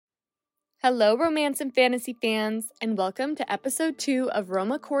Hello, romance and fantasy fans, and welcome to episode 2 of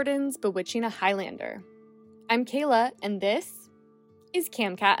Roma Corden's Bewitching a Highlander. I'm Kayla, and this is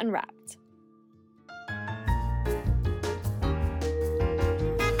Camcat Unwrapped.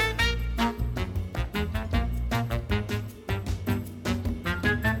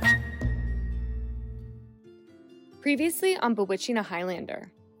 Previously on Bewitching a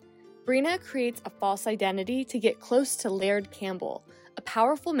Highlander, Brina creates a false identity to get close to Laird Campbell, a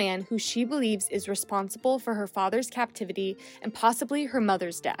powerful man who she believes is responsible for her father's captivity and possibly her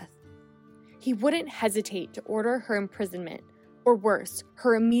mother's death. He wouldn't hesitate to order her imprisonment, or worse,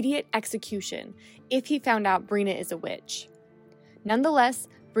 her immediate execution, if he found out Brina is a witch. Nonetheless,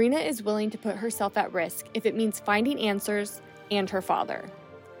 Brina is willing to put herself at risk if it means finding answers and her father.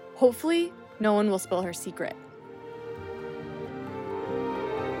 Hopefully, no one will spill her secret.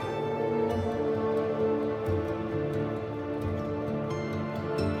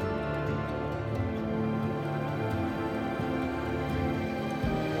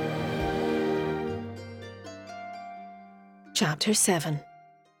 Chapter 7.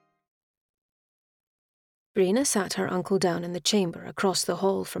 Brina sat her uncle down in the chamber across the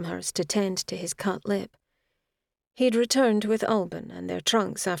hall from hers to tend to his cut lip. He'd returned with Alban and their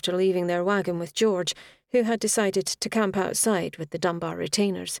trunks after leaving their wagon with George, who had decided to camp outside with the Dunbar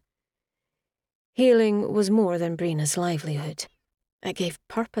retainers. Healing was more than Brina's livelihood. It gave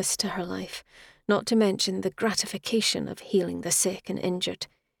purpose to her life, not to mention the gratification of healing the sick and injured.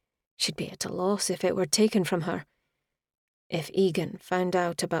 She'd be at a loss if it were taken from her. If Egan found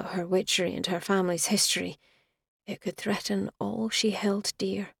out about her witchery and her family's history, it could threaten all she held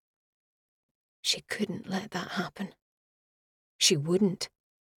dear. She couldn't let that happen. She wouldn't.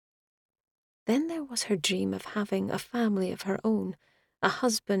 Then there was her dream of having a family of her own, a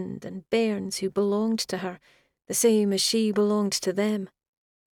husband and bairns who belonged to her, the same as she belonged to them.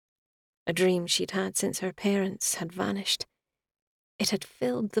 A dream she'd had since her parents had vanished. It had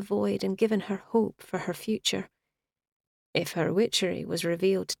filled the void and given her hope for her future. If her witchery was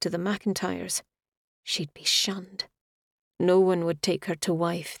revealed to the McIntyres, she'd be shunned. No one would take her to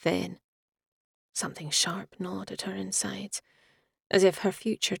wife then. Something sharp gnawed at her insides, as if her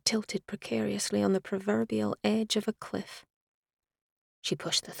future tilted precariously on the proverbial edge of a cliff. She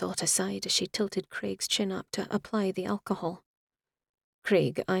pushed the thought aside as she tilted Craig's chin up to apply the alcohol.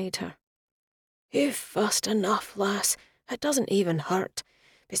 Craig eyed her. "You've fussed enough, lass. It doesn't even hurt.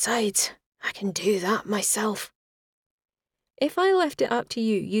 Besides, I can do that myself." "If I left it up to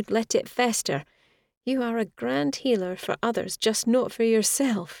you, you'd let it fester. You are a grand healer for others, just not for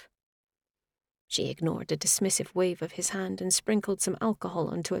yourself." She ignored a dismissive wave of his hand and sprinkled some alcohol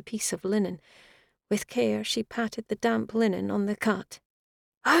onto a piece of linen. With care, she patted the damp linen on the cut.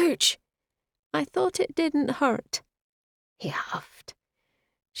 "Ouch! I thought it didn't hurt." He huffed.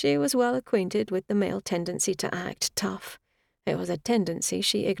 She was well acquainted with the male tendency to act tough. It was a tendency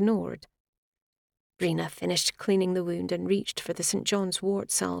she ignored. Brina finished cleaning the wound and reached for the St. John's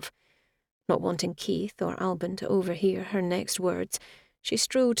wort salve. Not wanting Keith or Alban to overhear her next words, she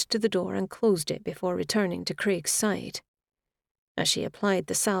strode to the door and closed it before returning to Craig's side. As she applied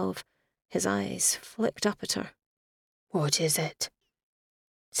the salve, his eyes flicked up at her. "What is it?"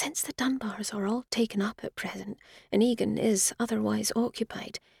 "Since the Dunbars are all taken up at present, and Egan is otherwise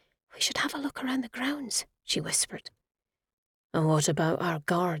occupied, we should have a look around the grounds," she whispered. "And what about our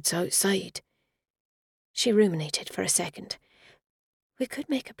guards outside?" She ruminated for a second. "We could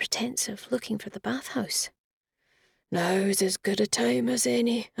make a pretense of looking for the bathhouse." "Now's as good a time as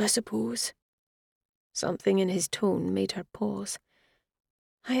any, I suppose." Something in his tone made her pause.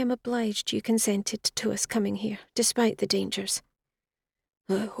 "I am obliged you consented to us coming here, despite the dangers."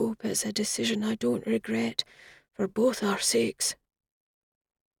 "I hope it's a decision I don't regret, for both our sakes."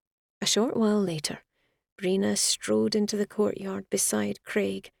 A short while later, Brina strode into the courtyard beside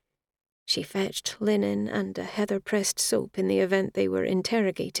Craig. She fetched linen and a heather-pressed soap in the event they were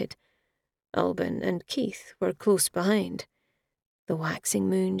interrogated. Alban and Keith were close behind. The waxing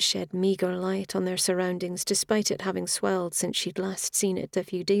moon shed meagre light on their surroundings despite it having swelled since she'd last seen it a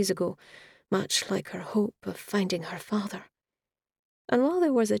few days ago, much like her hope of finding her father. And while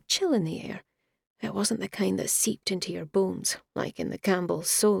there was a chill in the air, it wasn't the kind that seeped into your bones, like in the Campbell's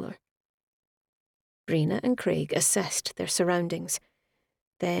solar. Brina and Craig assessed their surroundings.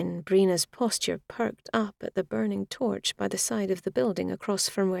 Then Brina's posture perked up at the burning torch by the side of the building across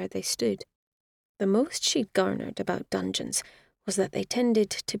from where they stood. The most she'd garnered about dungeons was that they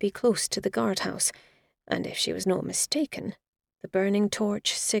tended to be close to the guardhouse, and if she was not mistaken, the burning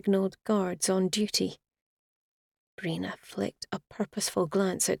torch signalled guards on duty. Brina flicked a purposeful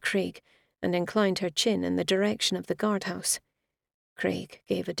glance at Craig and inclined her chin in the direction of the guardhouse. Craig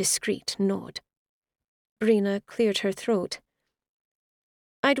gave a discreet nod. Brina cleared her throat.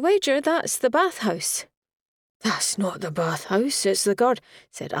 "I'd wager that's the bathhouse." "That's not the bathhouse, it's the guard,"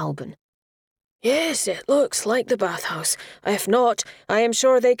 said Alban. "Yes, it looks like the bathhouse. If not, I am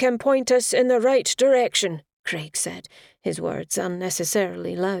sure they can point us in the right direction," Craig said, his words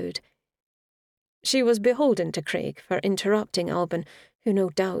unnecessarily loud. She was beholden to Craig for interrupting Alban, who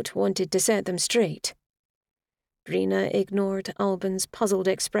no doubt wanted to set them straight. Brina ignored Alban's puzzled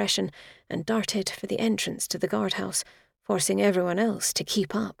expression and darted for the entrance to the guardhouse, forcing everyone else to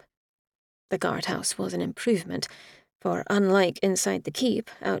keep up. The guardhouse was an improvement, for unlike inside the keep,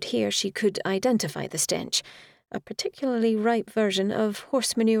 out here she could identify the stench, a particularly ripe version of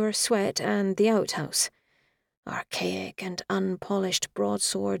horse manure, sweat, and the outhouse. Archaic and unpolished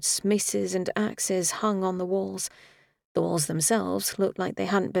broadswords, maces, and axes hung on the walls. The walls themselves looked like they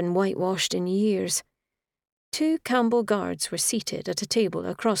hadn't been whitewashed in years. 2 Campbell guards were seated at a table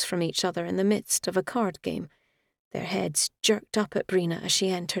across from each other in the midst of a card game, their heads jerked up at Brina as she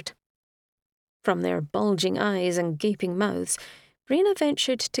entered. From their bulging eyes and gaping mouths, Brina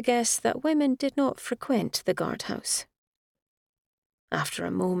ventured to guess that women did not frequent the guardhouse. After a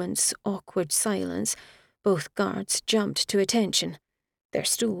moment's awkward silence, both guards jumped to attention. Their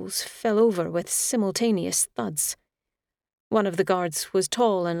stools fell over with simultaneous thuds. One of the guards was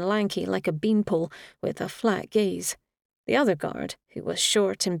tall and lanky like a beanpole, with a flat gaze. The other guard, who was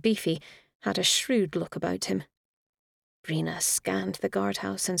short and beefy, had a shrewd look about him. Brina scanned the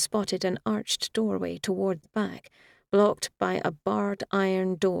guardhouse and spotted an arched doorway toward the back, blocked by a barred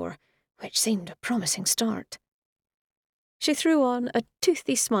iron door, which seemed a promising start. She threw on a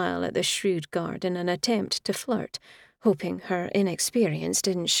toothy smile at the shrewd guard in an attempt to flirt, hoping her inexperience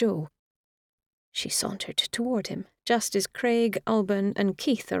didn't show. She sauntered toward him, just as Craig, Alban, and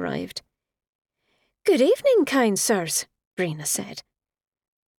Keith arrived. "Good evening, kind sirs," Brina said.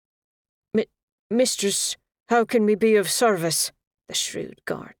 Mistress, how can we be of service?" the shrewd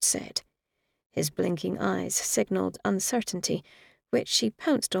guard said. His blinking eyes signalled uncertainty, which she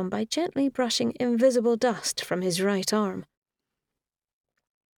pounced on by gently brushing invisible dust from his right arm.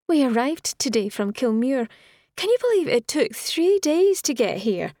 "We arrived today from Kilmuir. Can you believe it took 3 days to get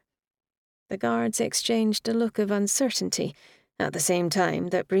here?" The guards exchanged a look of uncertainty, at the same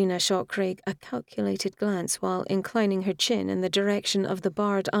time that Brina shot Craig a calculated glance while inclining her chin in the direction of the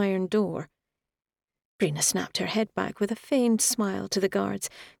barred iron door. Brina snapped her head back with a feigned smile to the guards,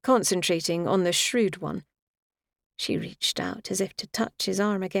 concentrating on the shrewd one. She reached out as if to touch his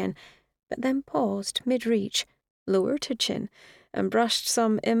arm again, but then paused mid-reach, lowered her chin, and brushed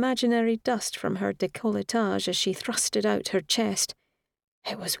some imaginary dust from her décolletage as she thrusted out her chest.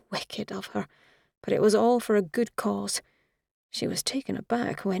 It was wicked of her, but it was all for a good cause. She was taken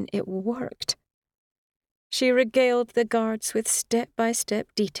aback when it worked. She regaled the guards with step-by-step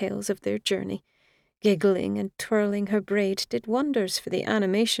details of their journey. Giggling and twirling her braid did wonders for the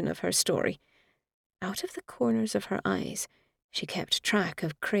animation of her story. Out of the corners of her eyes, she kept track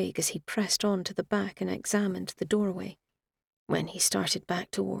of Craig as he pressed on to the back and examined the doorway. When he started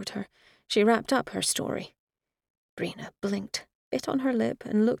back toward her, she wrapped up her story. Brina blinked, bit on her lip,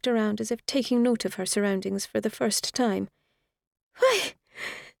 and looked around as if taking note of her surroundings for the first time. "Why,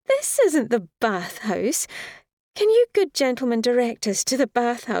 this isn't the bathhouse. Can you good gentlemen direct us to the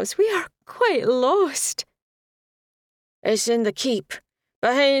bathhouse? We are quite lost." "It's in the keep,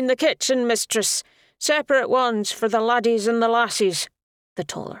 behind the kitchen, mistress. Separate ones for the laddies and the lassies," the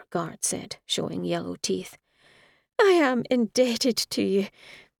taller guard said, showing yellow teeth. "I am indebted to you.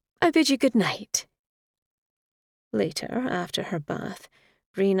 I bid you good night." Later, after her bath,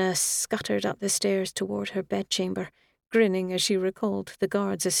 Brina scuttered up the stairs toward her bedchamber, grinning as she recalled the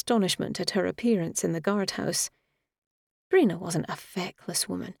guard's astonishment at her appearance in the guardhouse. Brina wasn't a feckless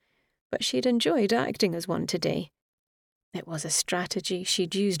woman, but she'd enjoyed acting as one today. It was a strategy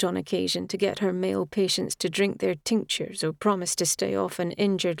she'd used on occasion to get her male patients to drink their tinctures or promise to stay off an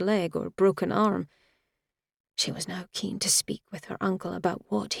injured leg or broken arm. She was now keen to speak with her uncle about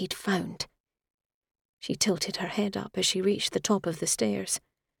what he'd found. She tilted her head up as she reached the top of the stairs.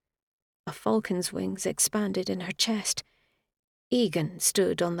 A falcon's wings expanded in her chest. Egan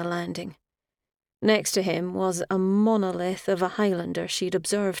stood on the landing. Next to him was a monolith of a Highlander she'd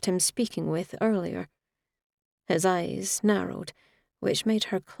observed him speaking with earlier. His eyes narrowed, which made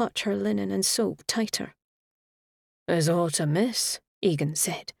her clutch her linen and soap tighter. "Is aught amiss?" Egan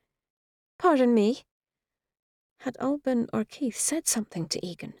said. "Pardon me?" Had Alban or Keith said something to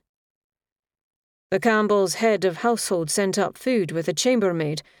Egan? "The Campbell's head of household sent up food with a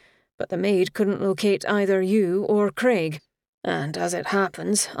chambermaid, but the maid couldn't locate either you or Craig. And as it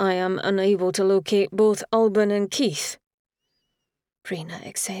happens, I am unable to locate both Alban and Keith." Brina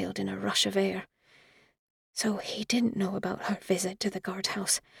exhaled in a rush of air. So he didn't know about her visit to the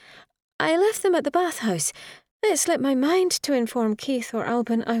guardhouse. I left them at the bathhouse. It slipped my mind to inform Keith or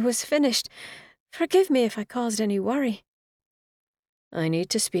Alban I was finished. Forgive me if I caused any worry. I need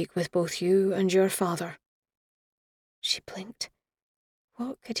to speak with both you and your father. She blinked.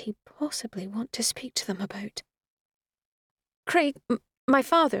 What could he possibly want to speak to them about? Craig, my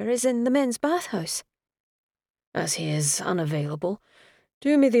father is in the men's bathhouse. As he is unavailable,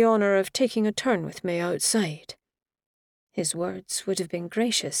 do me the honour of taking a turn with me outside. His words would have been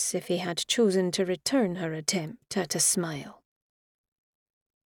gracious if he had chosen to return her attempt at a smile.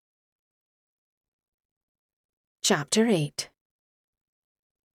 Chapter 8.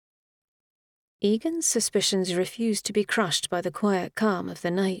 Egan's suspicions refused to be crushed by the quiet calm of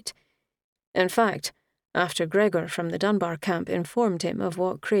the night. In fact, after Gregor from the Dunbar camp informed him of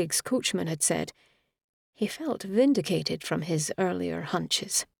what Craig's coachman had said, he felt vindicated from his earlier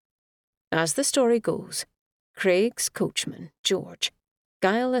hunches. As the story goes, Craig's coachman, George,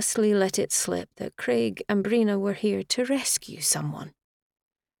 guilelessly let it slip that Craig and Brina were here to rescue someone.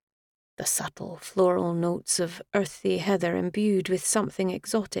 The subtle floral notes of earthy heather imbued with something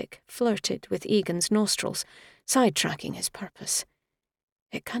exotic flirted with Egan's nostrils, sidetracking his purpose.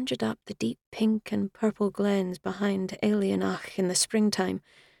 It conjured up the deep pink and purple glens behind Elianach in the springtime,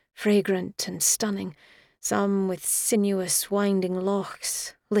 fragrant and stunning, some with sinuous winding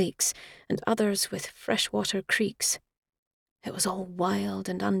lochs, lakes, and others with freshwater creeks. It was all wild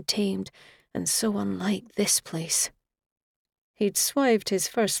and untamed, and so unlike this place. He'd swived his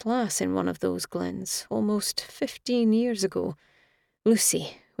first lass in one of those glens almost 15 years ago,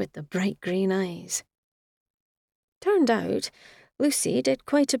 Lucy with the bright green eyes. Turned out, Lucy did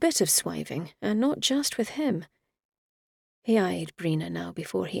quite a bit of swiving, and not just with him. He eyed Brina now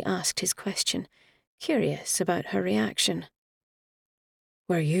before he asked his question, curious about her reaction.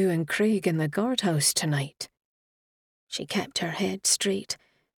 Were you and Craig in the guardhouse tonight? She kept her head straight,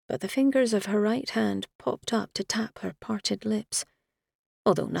 but the fingers of her right hand popped up to tap her parted lips.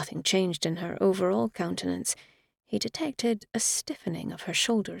 Although nothing changed in her overall countenance, he detected a stiffening of her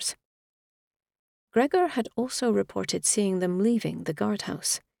shoulders. Gregor had also reported seeing them leaving the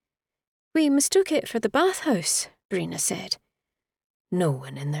guardhouse. We mistook it for the bathhouse, Brina said. No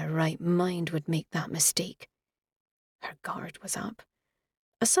one in their right mind would make that mistake. Her guard was up.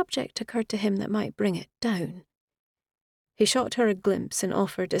 A subject occurred to him that might bring it down. He shot her a glimpse and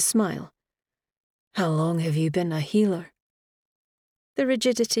offered a smile. How long have you been a healer? The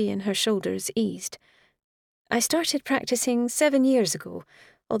rigidity in her shoulders eased. I started practicing 7 years ago,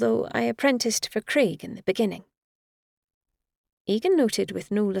 although I apprenticed for Craig in the beginning. Egan noted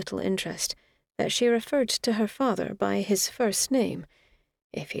with no little interest that she referred to her father by his first name,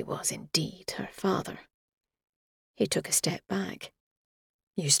 if he was indeed her father. He took a step back.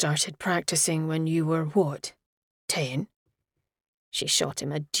 You started practicing when you were what, 10? She shot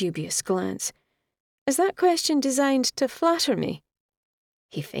him a dubious glance. Is that question designed to flatter me?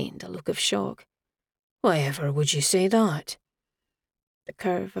 He feigned a look of shock. Why ever would you say that? The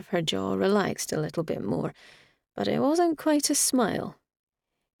curve of her jaw relaxed a little bit more, but it wasn't quite a smile.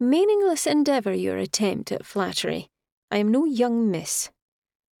 Meaningless endeavour, your attempt at flattery. I am no young miss.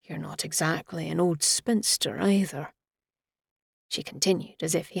 You're not exactly an old spinster either. She continued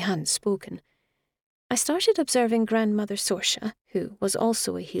as if he hadn't spoken. I started observing Grandmother Sorsha, who was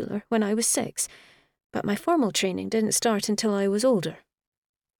also a healer, when I was 6, but my formal training didn't start until I was older.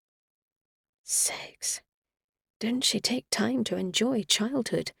 6. Didn't she take time to enjoy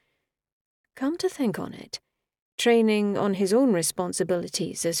childhood? Come to think on it, training on his own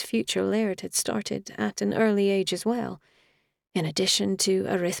responsibilities as future laird had started at an early age as well. In addition to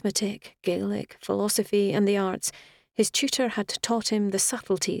arithmetic, Gaelic, philosophy and the arts, his tutor had taught him the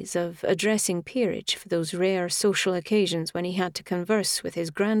subtleties of addressing peerage for those rare social occasions when he had to converse with his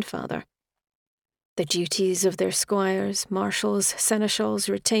grandfather. The duties of their squires, marshals, seneschals,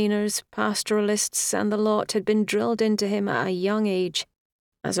 retainers, pastoralists, and the lot had been drilled into him at a young age.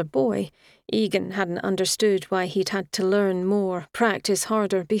 As a boy, Egan hadn't understood why he'd had to learn more, practice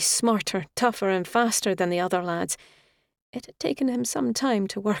harder, be smarter, tougher, and faster than the other lads. It had taken him some time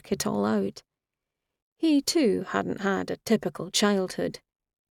to work it all out. He, too, hadn't had a typical childhood.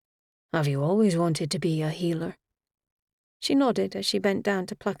 Have you always wanted to be a healer? She nodded as she bent down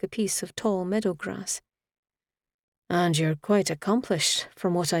to pluck a piece of tall meadow grass. And you're quite accomplished,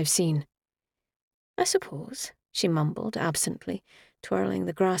 from what I've seen. I suppose, she mumbled absently, twirling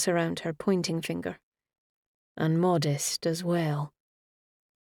the grass around her pointing finger. And modest as well.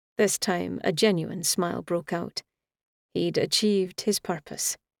 This time a genuine smile broke out. He'd achieved his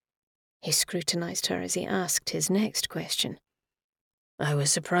purpose. He scrutinized her as he asked his next question. I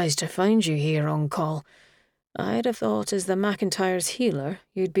was surprised to find you here on call. I'd have thought as the McIntyre's healer,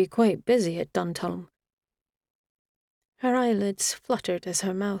 you'd be quite busy at Duntulm. Her eyelids fluttered as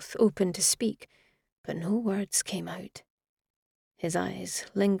her mouth opened to speak, but no words came out. His eyes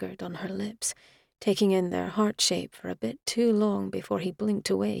lingered on her lips, taking in their heart shape for a bit too long before he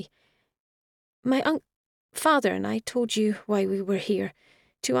blinked away. My father and I told you why we were here,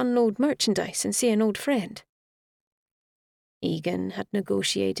 to unload merchandise and see an old friend. Egan had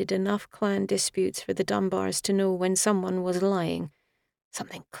negotiated enough clan disputes for the Dunbars to know when someone was lying.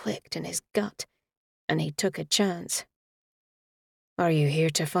 Something clicked in his gut, and he took a chance. Are you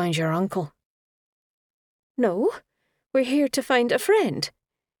here to find your uncle? No, we're here to find a friend.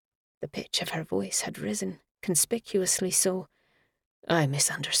 The pitch of her voice had risen, conspicuously so. I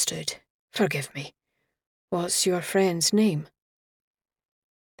misunderstood. Forgive me. What's your friend's name?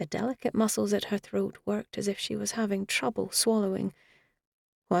 The delicate muscles at her throat worked as if she was having trouble swallowing.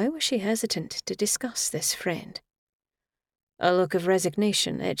 Why was she hesitant to discuss this friend? A look of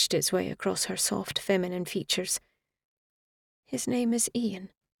resignation etched its way across her soft feminine features. His name is Ian.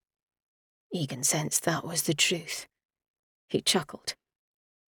 Egan sensed that was the truth. He chuckled.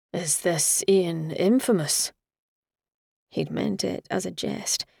 Is this Ian infamous? He'd meant it as a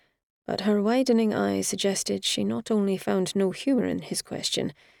jest, but her widening eyes suggested she not only found no humour in his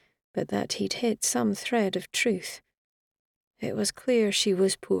question, but that he'd hit some thread of truth. It was clear she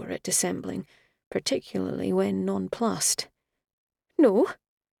was poor at dissembling, particularly when nonplussed. No.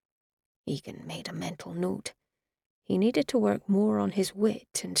 Egan made a mental note. He needed to work more on his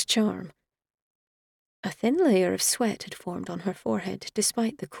wit and charm. A thin layer of sweat had formed on her forehead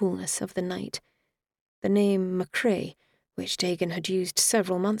despite the coolness of the night. The name McCrae, which Dagan had used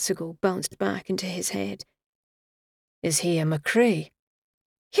several months ago, bounced back into his head. Is he a McCrae?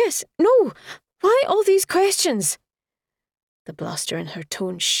 Yes, no! Why all these questions? The bluster in her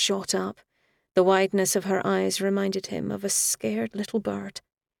tone shot up. The wideness of her eyes reminded him of a scared little bird.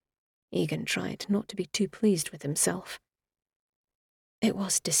 Egan tried not to be too pleased with himself. It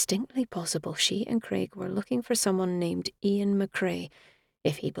was distinctly possible she and Craig were looking for someone named Ian McCrae,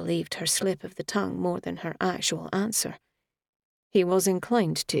 if he believed her slip of the tongue more than her actual answer. He was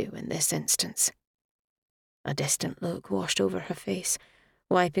inclined to in this instance. A distant look washed over her face,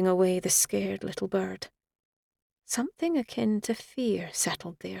 wiping away the scared little bird. Something akin to fear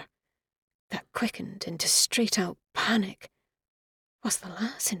settled there, that quickened into straight-out panic. Was the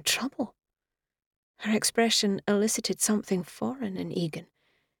lass in trouble? Her expression elicited something foreign in Egan.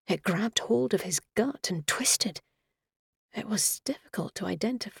 It grabbed hold of his gut and twisted. It was difficult to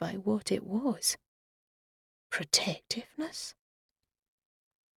identify what it was. Protectiveness?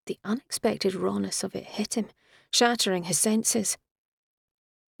 The unexpected rawness of it hit him, shattering his senses.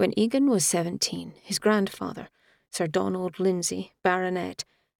 When Egan was 17, his grandfather, Sir Donald Lindsay, Baronet,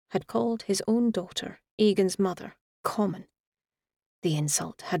 had called his own daughter, Egan's mother, common. The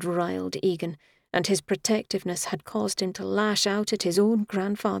insult had riled Egan, and his protectiveness had caused him to lash out at his own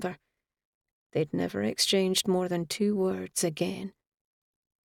grandfather. They'd never exchanged more than 2 words again.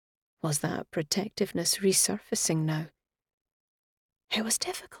 Was that protectiveness resurfacing now? It was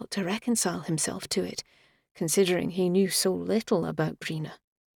difficult to reconcile himself to it, considering he knew so little about Brina.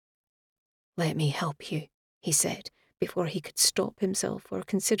 "Let me help you," he said, before he could stop himself or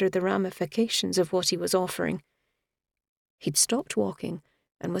consider the ramifications of what he was offering. He'd stopped walking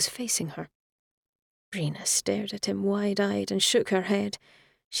and was facing her. Brina stared at him wide-eyed and shook her head.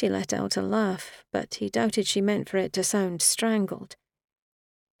 She let out a laugh, but he doubted she meant for it to sound strangled.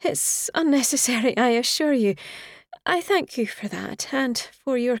 "It's unnecessary, I assure you. I thank you for that, and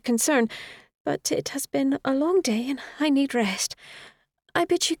for your concern, but it has been a long day and I need rest. I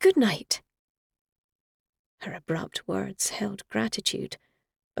bid you good night." Her abrupt words held gratitude,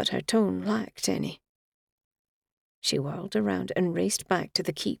 but her tone lacked any. She whirled around and raced back to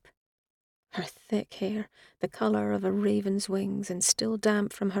the keep. Her thick hair, the colour of a raven's wings and still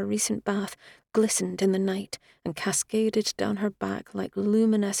damp from her recent bath, glistened in the night and cascaded down her back like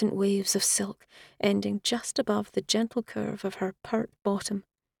luminescent waves of silk, ending just above the gentle curve of her pert bottom.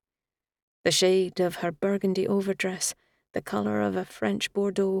 The shade of her burgundy overdress, the colour of a French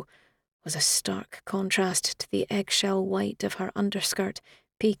Bordeaux, was a stark contrast to the eggshell white of her underskirt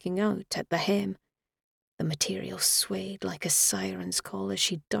peeking out at the hem. The material swayed like a siren's call as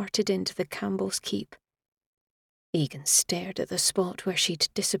she darted into the Campbell's keep. Egan stared at the spot where she'd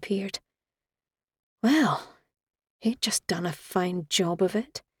disappeared. Well, he'd just done a fine job of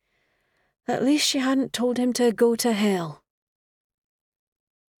it. At least she hadn't told him to go to hell.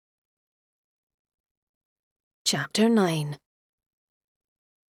 Chapter 9.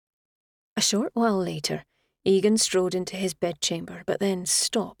 A short while later, Egan strode into his bedchamber, but then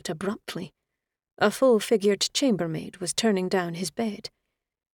stopped abruptly. A full-figured chambermaid was turning down his bed.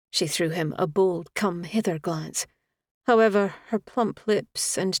 She threw him a bold come-hither glance. However, her plump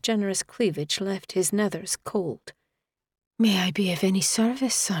lips and generous cleavage left his nethers cold. "May I be of any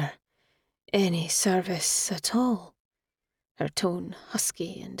service, sir? Any service at all?" Her tone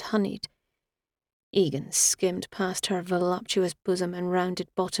husky and honeyed. Egan skimmed past her voluptuous bosom and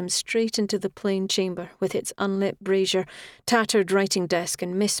rounded bottom straight into the plain chamber with its unlit brazier, tattered writing desk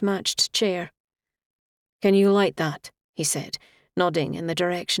and mismatched chair. "Can you light that?" he said, nodding in the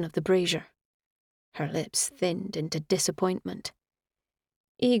direction of the brazier. Her lips thinned into disappointment.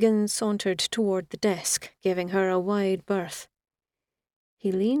 Egan sauntered toward the desk, giving her a wide berth.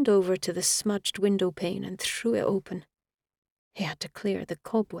 He leaned over to the smudged window pane and threw it open. He had to clear the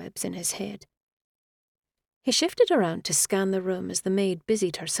cobwebs in his head. He shifted around to scan the room as the maid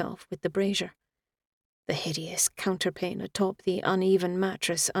busied herself with the brazier. The hideous counterpane atop the uneven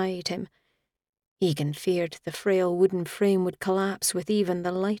mattress eyed him. Egan feared the frail wooden frame would collapse with even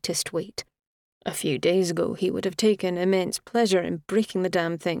the lightest weight. A few days ago he would have taken immense pleasure in breaking the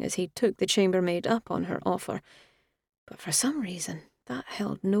damn thing as he took the chambermaid up on her offer, but for some reason that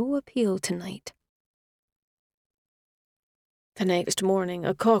held no appeal tonight. The next morning,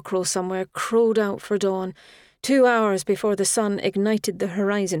 a cockerel somewhere crowed out for dawn, 2 hours before the sun ignited the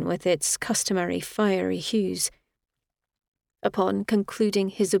horizon with its customary fiery hues. Upon concluding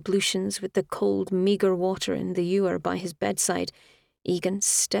his ablutions with the cold, meagre water in the ewer by his bedside, Egan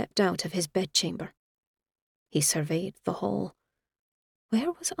stepped out of his bedchamber. He surveyed the hall.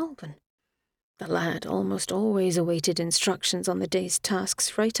 Where was Alban? The lad almost always awaited instructions on the day's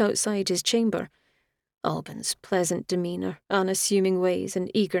tasks right outside his chamber. Alban's pleasant demeanour, unassuming ways and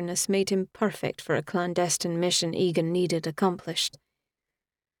eagerness made him perfect for a clandestine mission Egan needed accomplished.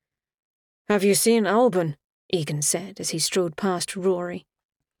 "Have you seen Alban?" Egan said as he strode past Rory.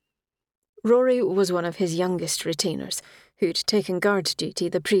 Rory was one of his youngest retainers, who'd taken guard duty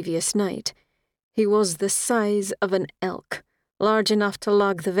the previous night. He was the size of an elk, large enough to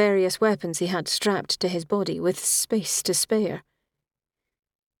lug the various weapons he had strapped to his body with space to spare.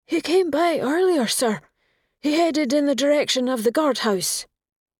 "He came by earlier, sir. He headed in the direction of the guardhouse."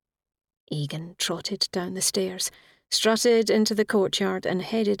 Egan trotted down the stairs, strutted into the courtyard and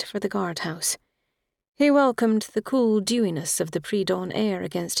headed for the guardhouse. He welcomed the cool dewiness of the pre-dawn air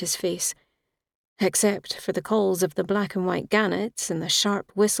against his face. Except for the calls of the black and white gannets and the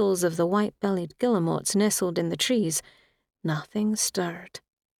sharp whistles of the white-bellied guillemots nestled in the trees, nothing stirred.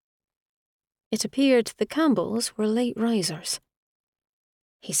 It appeared the Campbells were late risers.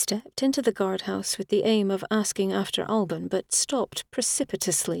 He stepped into the guardhouse with the aim of asking after Alban, but stopped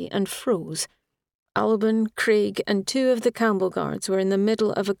precipitously and froze. Alban, Craig, and 2 of the Campbell guards were in the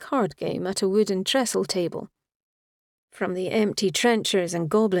middle of a card game at a wooden trestle table. From the empty trenchers and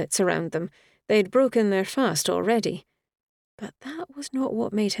goblets around them, they'd broken their fast already. But that was not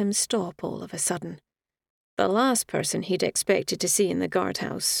what made him stop all of a sudden. The last person he'd expected to see in the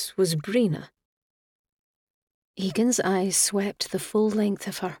guardhouse was Brina. Egan's eyes swept the full length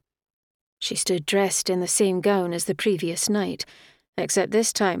of her. She stood dressed in the same gown as the previous night, except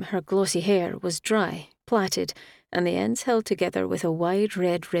this time her glossy hair was dry, plaited, and the ends held together with a wide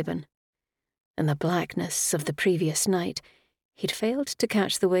red ribbon. In the blackness of the previous night, he'd failed to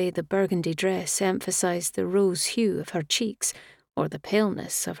catch the way the burgundy dress emphasized the rose hue of her cheeks or the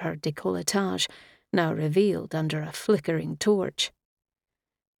paleness of her décolletage, now revealed under a flickering torch.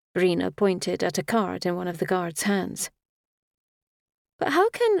 Brina pointed at a card in one of the guards' hands. "But how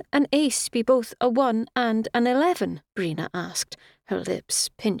can an ace be both a 1 and an 11? Brina asked, her lips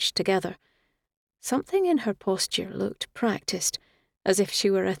pinched together. Something in her posture looked practiced, as if she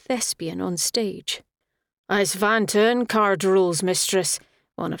were a thespian on stage. "I's van turn card rules, mistress,"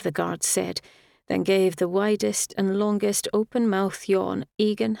 one of the guards said, then gave the widest and longest open-mouth yawn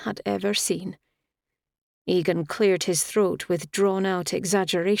Egan had ever seen. Egan cleared his throat with drawn-out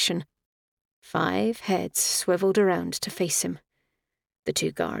exaggeration. 5 heads swivelled around to face him. The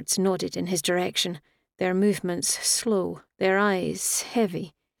 2 guards nodded in his direction, their movements slow, their eyes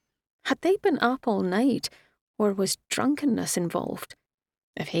heavy. Had they been up all night, or was drunkenness involved?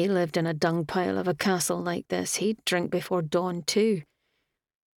 If he lived in a dung pile of a castle like this, he'd drink before dawn too.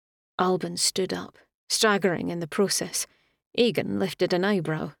 Alban stood up, staggering in the process. Egan lifted an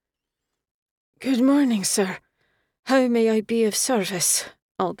eyebrow. "Good morning, sir. How may I be of service?"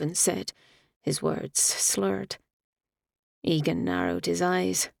 Alban said, his words slurred. Egan narrowed his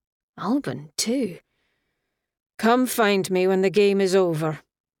eyes. Alban, too. "Come find me when the game is over."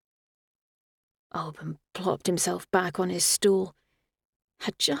 Alban plopped himself back on his stool.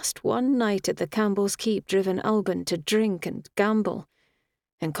 Had just one night at the Campbell's Keep driven Alban to drink and gamble.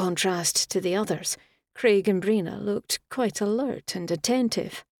 In contrast to the others, Craig and Brina looked quite alert and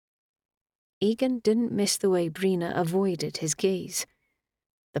attentive. Egan didn't miss the way Brina avoided his gaze.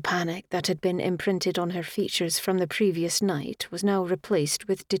 The panic that had been imprinted on her features from the previous night was now replaced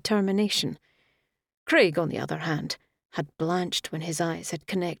with determination. Craig, on the other hand, had blanched when his eyes had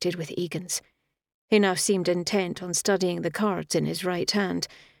connected with Egan's. He now seemed intent on studying the cards in his right hand,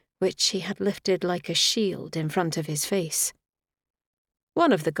 which he had lifted like a shield in front of his face.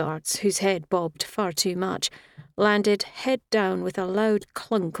 One of the guards, whose head bobbed far too much, landed head down with a loud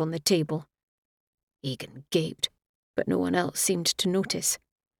clunk on the table. Egan gaped, but no one else seemed to notice.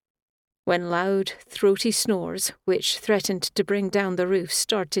 When loud, throaty snores, which threatened to bring down the roof,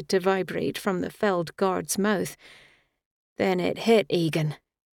 started to vibrate from the felled guard's mouth, then it hit Egan.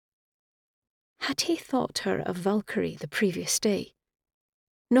 Had he thought her a Valkyrie the previous day?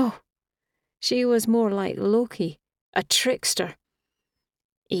 No. She was more like Loki, a trickster.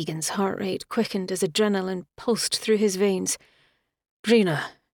 Egan's heart rate quickened as adrenaline pulsed through his veins. Brina,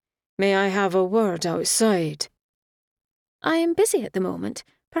 may I have a word outside? I am busy at the moment.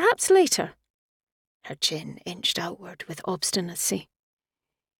 Perhaps later. Her chin inched outward with obstinacy.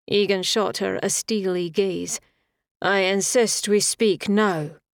 Egan shot her a steely gaze. I insist we speak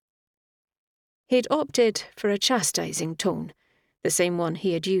now. He'd opted for a chastising tone, the same one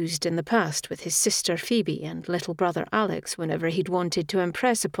he had used in the past with his sister Phoebe and little brother Alex whenever he'd wanted to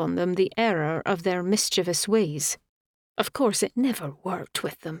impress upon them the error of their mischievous ways. Of course, it never worked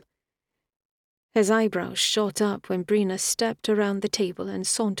with them. His eyebrows shot up when Brina stepped around the table and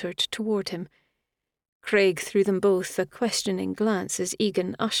sauntered toward him. Craig threw them both a questioning glance as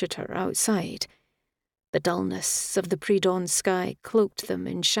Egan ushered her outside. The dullness of the pre-dawn sky cloaked them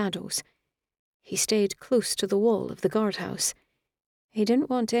in shadows. He stayed close to the wall of the guardhouse. He didn't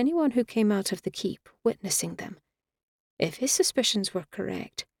want anyone who came out of the keep witnessing them. If his suspicions were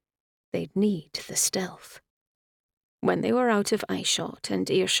correct, they'd need the stealth. When they were out of eyeshot and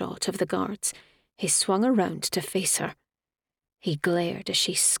earshot of the guards, he swung around to face her. He glared as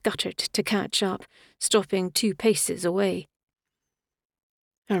she scuttered to catch up, stopping 2 paces away.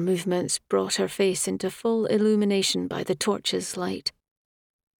 Her movements brought her face into full illumination by the torch's light.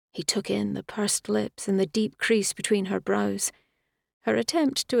 He took in the pursed lips and the deep crease between her brows. Her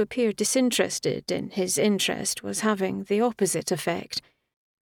attempt to appear disinterested in his interest was having the opposite effect.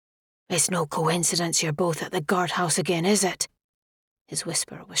 It's no coincidence you're both at the guardhouse again, is it? His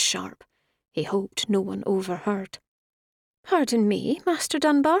whisper was sharp. He hoped no one overheard. Pardon me, Master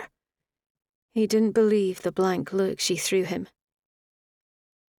Dunbar? He didn't believe the blank look she threw him.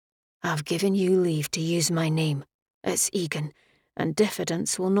 I've given you leave to use my name. It's Egan, and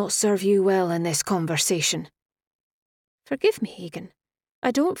diffidence will not serve you well in this conversation. Forgive me, Egan.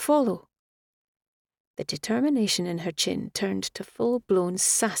 I don't follow. The determination in her chin turned to full-blown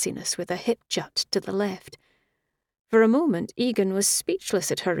sassiness with a hip jut to the left. For a moment, Egan was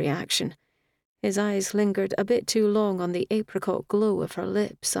speechless at her reaction. His eyes lingered a bit too long on the apricot glow of her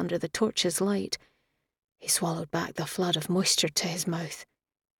lips under the torch's light. He swallowed back the flood of moisture to his mouth.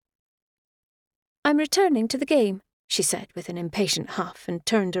 I'm returning to the game, she said with an impatient huff and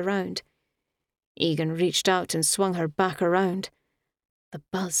turned around. Egan reached out and swung her back around. The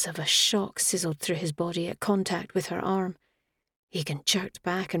buzz of a shock sizzled through his body at contact with her arm. Egan jerked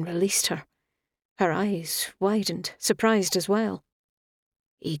back and released her. Her eyes widened, surprised as well.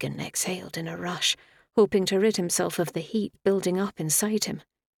 Egan exhaled in a rush, hoping to rid himself of the heat building up inside him.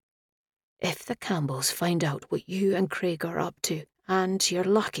 If the Campbells find out what you and Craig are up to, and you're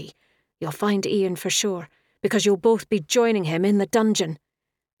lucky, you'll find Ian for sure, because you'll both be joining him in the dungeon.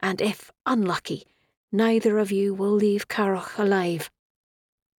 And if unlucky, neither of you will leave Carroch alive.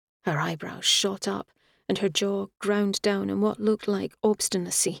 Her eyebrows shot up, and her jaw ground down in what looked like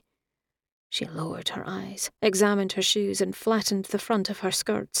obstinacy. She lowered her eyes, examined her shoes, and flattened the front of her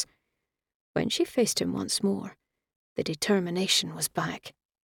skirts. When she faced him once more, the determination was back.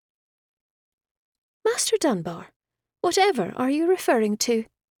 Master Dunbar, whatever are you referring to?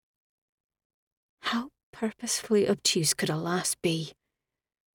 How purposefully obtuse could a lass be?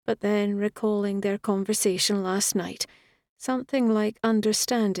 But then, recalling their conversation last night, something like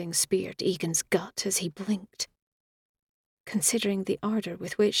understanding speared Egan's gut as he blinked. Considering the ardour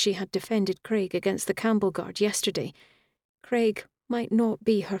with which she had defended Craig against the Campbell Guard yesterday, Craig might not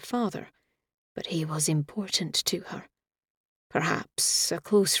be her father, but he was important to her. Perhaps a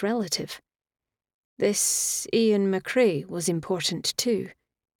close relative. This Ian McCrae was important too.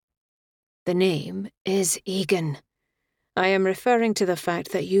 The name is Egan. I am referring to the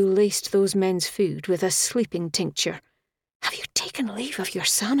fact that you laced those men's food with a sleeping tincture. Have you taken leave of your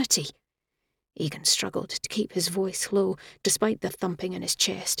sanity? Egan struggled to keep his voice low, despite the thumping in his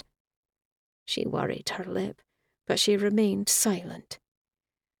chest. She worried her lip, but she remained silent.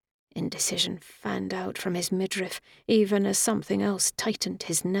 Indecision fanned out from his midriff, even as something else tightened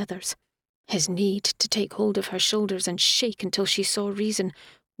his nethers. His need to take hold of her shoulders and shake until she saw reason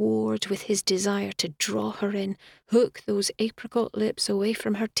warred with his desire to draw her in, hook those apricot lips away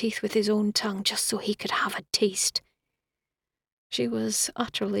from her teeth with his own tongue just so he could have a taste. She was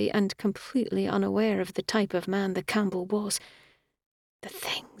utterly and completely unaware of the type of man the Campbell was, the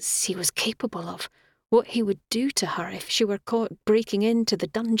things he was capable of, what he would do to her if she were caught breaking into the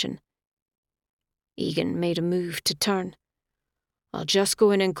dungeon. Egan made a move to turn. I'll just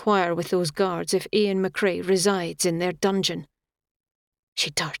go and inquire with those guards if Ian McCrae resides in their dungeon. She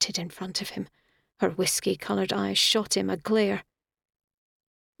darted in front of him. Her whiskey-coloured eyes shot him a glare.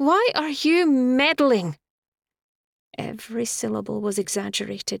 Why are you meddling? Every syllable was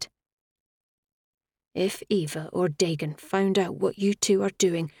exaggerated. If Eva or Dagan found out what you two are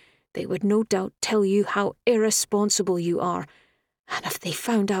doing, they would no doubt tell you how irresponsible you are, and if they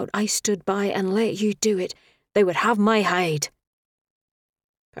found out I stood by and let you do it, they would have my hide.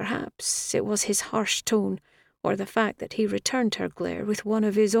 Perhaps it was his harsh tone, or the fact that he returned her glare with one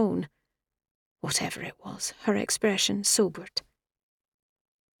of his own. Whatever it was, her expression sobered.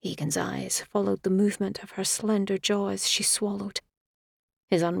 Egan's eyes followed the movement of her slender jaw as she swallowed.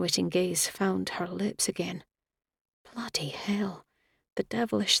 His unwitting gaze found her lips again. Bloody hell, the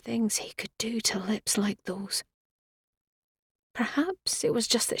devilish things he could do to lips like those. Perhaps it was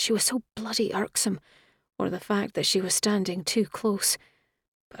just that she was so bloody irksome, or the fact that she was standing too close,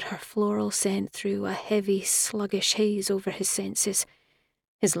 but her floral scent threw a heavy, sluggish haze over his senses.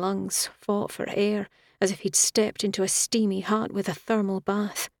 His lungs fought for air, as if he'd stepped into a steamy hut with a thermal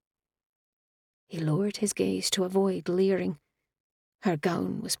bath. He lowered his gaze to avoid leering. Her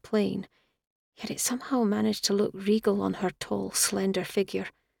gown was plain, yet it somehow managed to look regal on her tall, slender figure.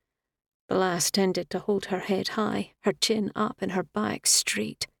 The lass tended to hold her head high, her chin up and her back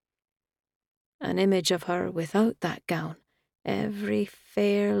straight. An image of her without that gown, every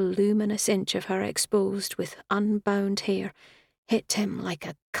fair, luminous inch of her exposed with unbound hair, hit him like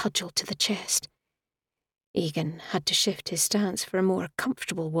a cudgel to the chest. Egan had to shift his stance for a more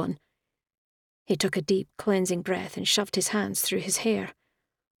comfortable one. He took a deep, cleansing breath and shoved his hands through his hair.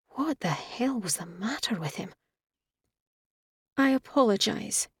 What the hell was the matter with him? I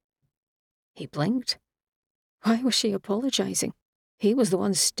apologize. He blinked. Why was she apologizing? He was the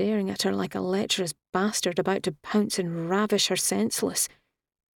one staring at her like a lecherous bastard about to pounce and ravish her senseless.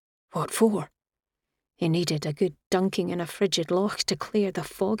 What for? He needed a good dunking in a frigid loch to clear the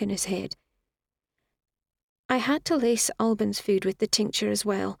fog in his head. I had to lace Albin's food with the tincture as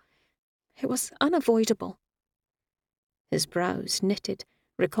well. It was unavoidable. His brows knitted,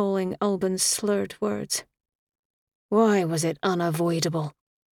 recalling Albin's slurred words. Why was it unavoidable?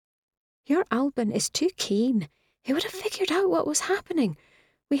 Your Albin is too keen. He would have figured out what was happening.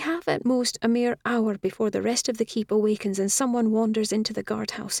 We have at most a mere hour before the rest of the keep awakens and someone wanders into the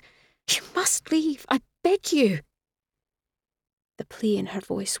guardhouse. You must leave, I beg you. The plea in her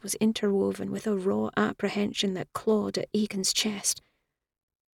voice was interwoven with a raw apprehension that clawed at Egan's chest.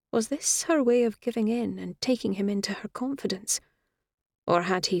 Was this her way of giving in and taking him into her confidence? Or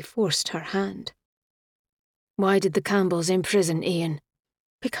had he forced her hand? Why did the Campbells imprison Ian?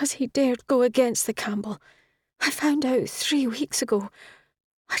 Because he dared go against the Campbell. I found out 3 weeks ago.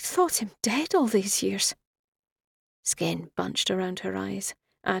 I'd thought him dead all these years. Skin bunched around her eyes,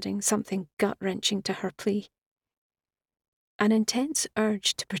 adding something gut-wrenching to her plea. An intense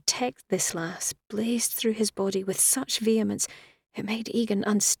urge to protect this lass blazed through his body with such vehemence it made Egan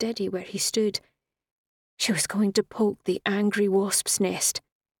unsteady where he stood. She was going to poke the angry wasp's nest.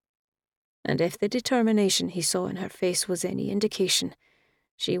 And if the determination he saw in her face was any indication,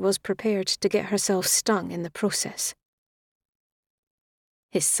 she was prepared to get herself stung in the process.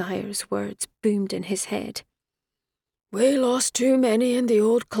 His sire's words boomed in his head. We lost too many in the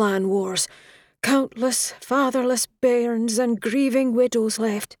old clan wars. Countless fatherless bairns and grieving widows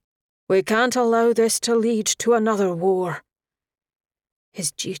left. We can't allow this to lead to another war.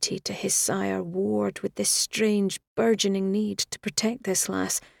 His duty to his sire warred with this strange, burgeoning need to protect this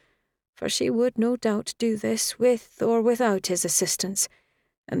lass, for she would no doubt do this with or without his assistance,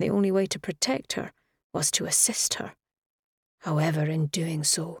 and the only way to protect her was to assist her. However, in doing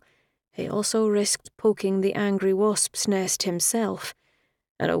so, he also risked poking the angry wasp's nest himself,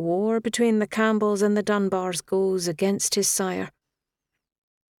 and a war between the Campbells and the Dunbars goes against his sire.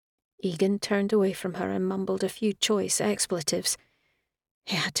 Egan turned away from her and mumbled a few choice expletives.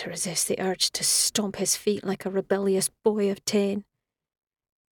 He had to resist the urge to stomp his feet like a rebellious boy of 10.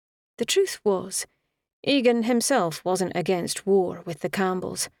 The truth was, Egan himself wasn't against war with the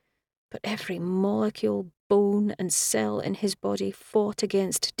Campbells, but every molecule, bone and cell in his body fought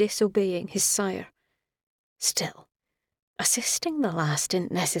against disobeying his sire. Still, assisting the last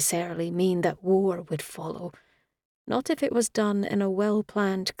didn't necessarily mean that war would follow, not if it was done in a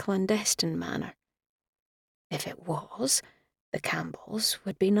well-planned clandestine manner. If it was, the Campbells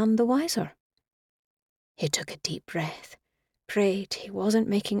would be none the wiser. He took a deep breath, prayed he wasn't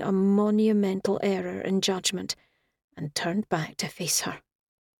making a monumental error in judgment, and turned back to face her.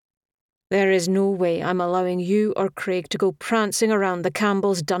 There is no way I'm allowing you or Craig to go prancing around the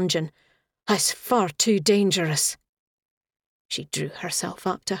Campbells' dungeon. That's far too dangerous. She drew herself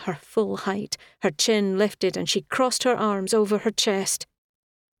up to her full height, her chin lifted, and she crossed her arms over her chest.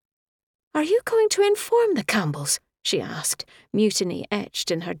 Are you going to inform the Campbells? She asked, mutiny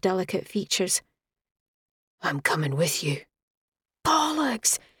etched in her delicate features. I'm coming with you.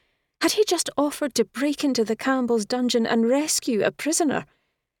 Bollocks! Had he just offered to break into the Campbells' dungeon and rescue a prisoner?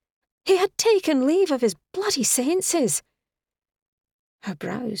 He had taken leave of his bloody senses. Her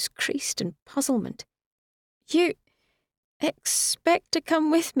brows creased in puzzlement. You expect to come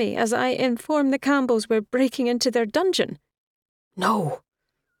with me as I inform the Campbells we're breaking into their dungeon? No,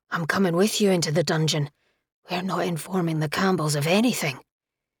 I'm coming with you into the dungeon. We're not informing the Campbells of anything.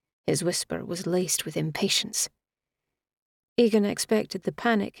 His whisper was laced with impatience. Egan expected the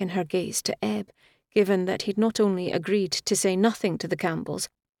panic in her gaze to ebb, given that he'd not only agreed to say nothing to the Campbells,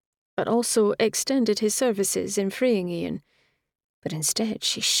 but also extended his services in freeing Ian. But instead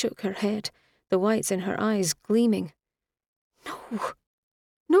she shook her head, the whites in her eyes gleaming.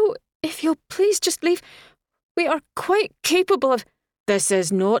 No, if you'll please just leave. We are quite capable of— This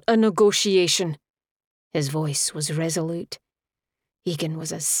is not a negotiation. His voice was resolute. Egan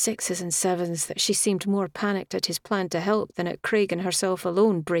was as 6s and 7s that she seemed more panicked at his plan to help than at Craig and herself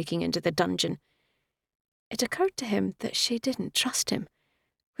alone breaking into the dungeon. It occurred to him that she didn't trust him,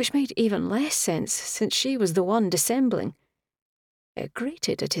 which made even less sense since she was the one dissembling. It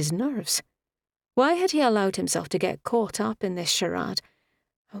grated at his nerves. Why had he allowed himself to get caught up in this charade?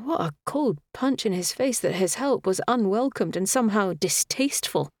 What a cold punch in his face that his help was unwelcomed and somehow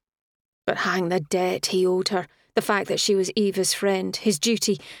distasteful. But hang the debt he owed her, the fact that she was Eva's friend, his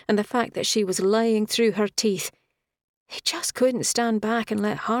duty, and the fact that she was lying through her teeth. He just couldn't stand back and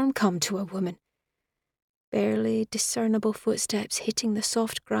let harm come to a woman. Barely discernible footsteps hitting the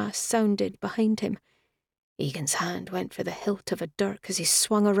soft grass sounded behind him. Egan's hand went for the hilt of a dirk as he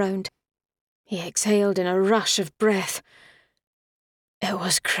swung around. He exhaled in a rush of breath. It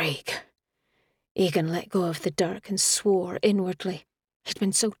was Craig. Egan let go of the dirk and swore inwardly. He'd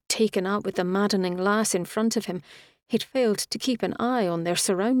been so taken up with the maddening lass in front of him, he'd failed to keep an eye on their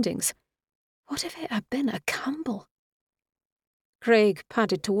surroundings. What if it had been a Campbell? Craig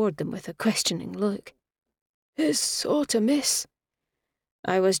padded toward them with a questioning look. Is aught amiss?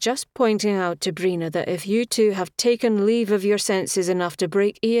 I was just pointing out to Brina that if you two have taken leave of your senses enough to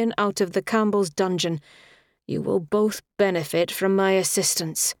break Ian out of the Campbell's dungeon, you will both benefit from my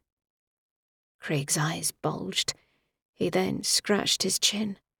assistance. Craig's eyes bulged. He then scratched his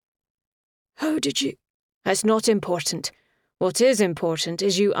chin. How did you— It's not important. What is important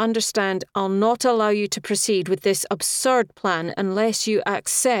is you understand I'll not allow you to proceed with this absurd plan unless you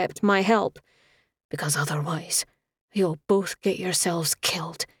accept my help, because otherwise you'll both get yourselves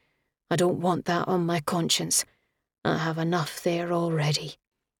killed. I don't want that on my conscience. I have enough there already.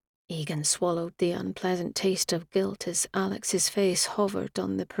 Egan swallowed the unpleasant taste of guilt as Alex's face hovered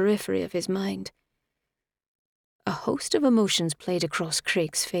on the periphery of his mind. A host of emotions played across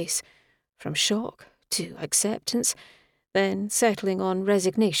Craig's face, from shock to acceptance, then settling on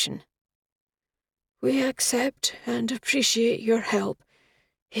resignation. We accept and appreciate your help.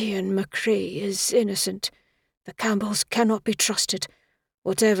 Ian McCrae is innocent. The Campbells cannot be trusted,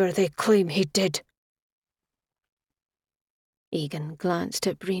 whatever they claim he did. Egan glanced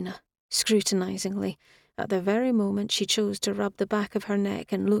at Brina, scrutinisingly, at the very moment she chose to rub the back of her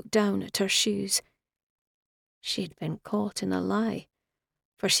neck and look down at her shoes. She'd been caught in a lie,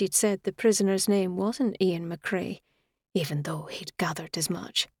 for she'd said the prisoner's name wasn't Ian McCrae, even though he'd gathered as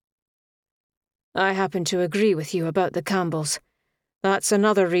much. I happen to agree with you about the Campbells. That's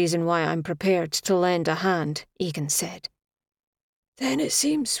another reason why I'm prepared to lend a hand, Egan said. Then it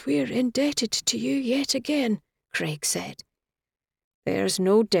seems we're indebted to you yet again, Craig said. There's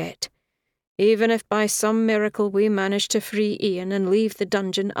no debt. Even if by some miracle we manage to free Ian and leave the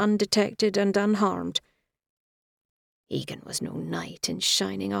dungeon undetected and unharmed. Egan was no knight in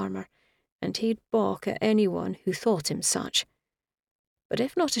shining armour, and he'd balk at anyone who thought him such. but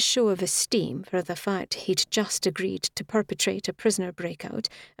if not a show of esteem for the fact he'd just agreed to perpetrate a prisoner breakout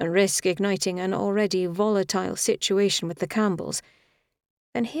and risk igniting an already volatile situation with the Campbells,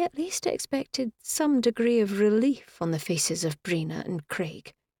 then he at least expected some degree of relief on the faces of Brina and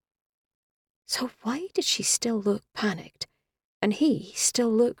Craig. So why did she still look panicked, and he still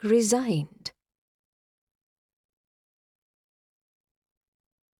look resigned?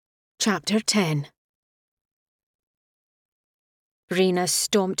 Chapter 10. Brina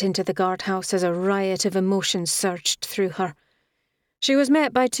stomped into the guardhouse as a riot of emotions surged through her. She was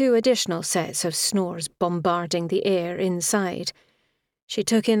met by 2 additional sets of snores bombarding the air inside. She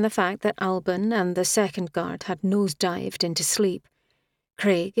took in the fact that Alban and the second guard had nosedived into sleep.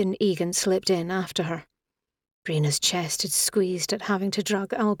 Craig and Egan slipped in after her. Brina's chest had squeezed at having to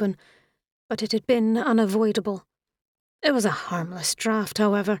drug Alban, but it had been unavoidable. It was a harmless draught,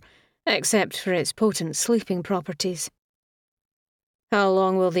 however, except for its potent sleeping properties. "How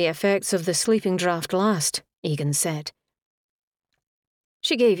long will the effects of the sleeping draught last?" Egan said.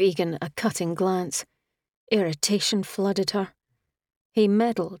 She gave Egan a cutting glance. Irritation flooded her. He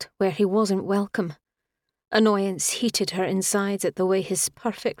meddled where he wasn't welcome. Annoyance heated her insides at the way his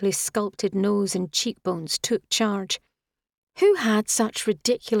perfectly sculpted nose and cheekbones took charge. Who had such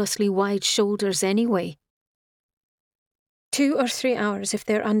ridiculously wide shoulders anyway? 2 or 3 hours if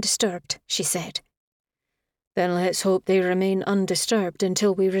they're undisturbed, she said. Then let's hope they remain undisturbed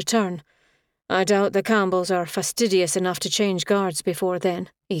until we return. I doubt the Campbells are fastidious enough to change guards before then,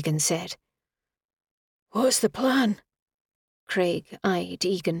 Egan said. What's the plan? Craig eyed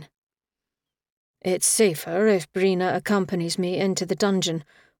Egan. It's safer if Brina accompanies me into the dungeon,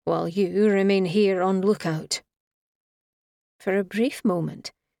 while you remain here on lookout. For a brief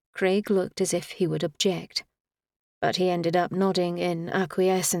moment, Craig looked as if he would object, but he ended up nodding in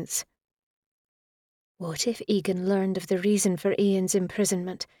acquiescence. What if Egan learned of the reason for Ian's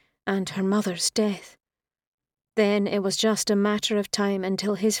imprisonment and her mother's death? Then it was just a matter of time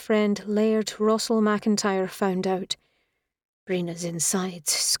until his friend Laird Rossel McIntyre found out. Brina's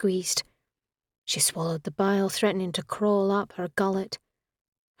insides squeezed. She swallowed the bile threatening to crawl up her gullet.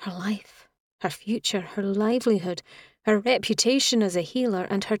 Her life, her future, her livelihood, her reputation as a healer,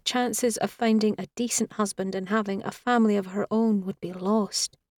 and her chances of finding a decent husband and having a family of her own would be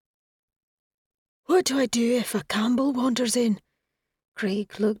lost. What do I do if a Campbell wanders in?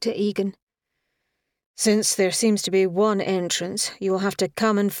 Craig looked at Egan. Since there seems to be one entrance, you will have to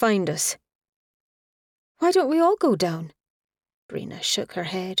come and find us. Why don't we all go down? Brina shook her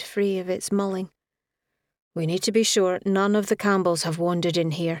head, free of its mulling. We need to be sure none of the Campbells have wandered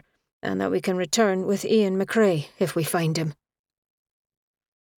in here, and that we can return with Ian McCrae if we find him.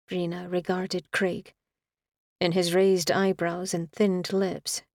 Brina regarded Craig. In his raised eyebrows and thinned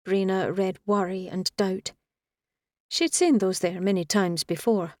lips, Brina read worry and doubt. She'd seen those there many times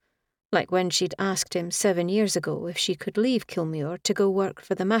before, like when she'd asked him 7 years ago if she could leave Kilmuir to go work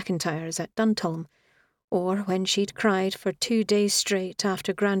for the McIntyres at Duntulm, or when she'd cried for 2 days straight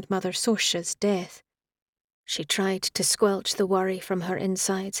after Grandmother Sorsha's death. She tried to squelch the worry from her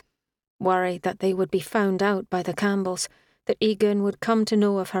insides, worry that they would be found out by the Campbells, that Egan would come to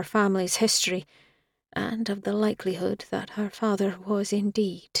know of her family's history, and of the likelihood that her father was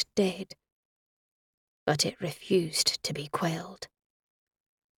indeed dead. But it refused to be quelled.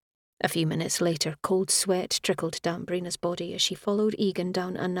 A few minutes later, cold sweat trickled down Brina's body as she followed Egan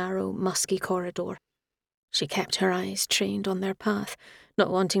down a narrow, musky corridor. She kept her eyes trained on their path, not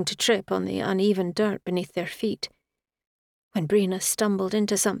wanting to trip on the uneven dirt beneath their feet. When Brina stumbled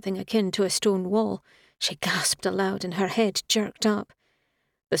into something akin to a stone wall, she gasped aloud and her head jerked up.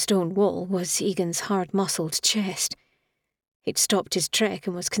 The stone wall was Egan's hard-muscled chest. He'd stopped his trek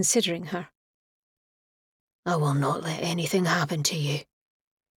and was considering her. I will not let anything happen to you.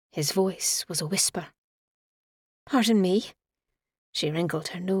 His voice was a whisper. Pardon me? She wrinkled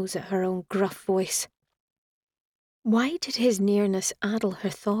her nose at her own gruff voice. Why did his nearness addle her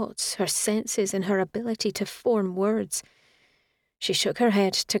thoughts, her senses, and her ability to form words? She shook her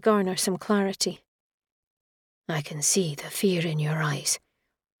head to garner some clarity. I can see the fear in your eyes.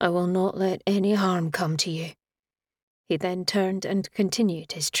 I will not let any harm come to you. He then turned and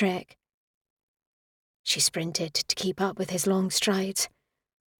continued his trek. She sprinted to keep up with his long strides.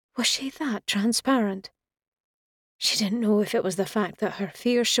 Was she that transparent? She didn't know if it was the fact that her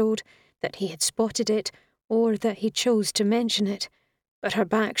fear showed, that he had spotted it, or that he chose to mention it, but her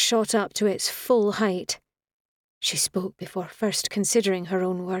back shot up to its full height. She spoke before first considering her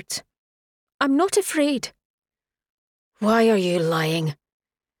own words. I'm not afraid. Why are you lying?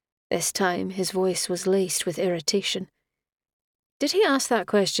 This time his voice was laced with irritation. Did he ask that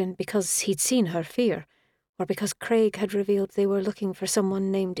question because he'd seen her fear, or because Craig had revealed they were looking for someone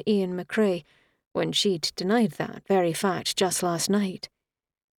named Ian McCrae, when she'd denied that very fact just last night.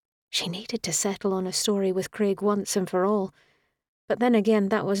 She needed to settle on a story with Craig once and for all, but then again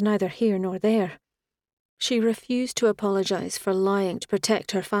that was neither here nor there. She refused to apologise for lying to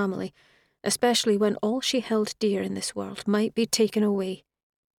protect her family, especially when all she held dear in this world might be taken away.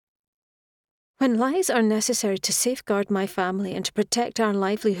 When lies are necessary to safeguard my family and to protect our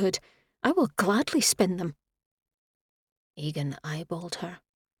livelihood, I will gladly spin them. Egan eyeballed her.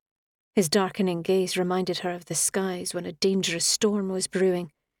 His darkening gaze reminded her of the skies when a dangerous storm was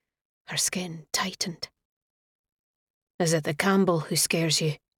brewing. Her skin tightened. Is it the Campbell who scares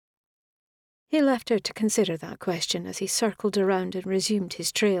you? He left her to consider that question as he circled around and resumed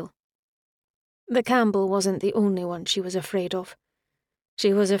his trail. The Campbell wasn't the only one she was afraid of.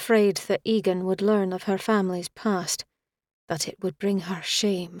 She was afraid that Egan would learn of her family's past, that it would bring her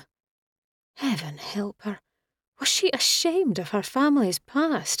shame. Heaven help her. Was she ashamed of her family's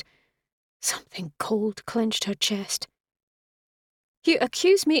past? Something cold clenched her chest. You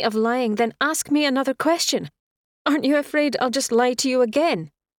accuse me of lying, then ask me another question. Aren't you afraid I'll just lie to you again?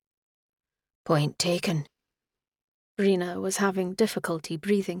 Point taken. Rena was having difficulty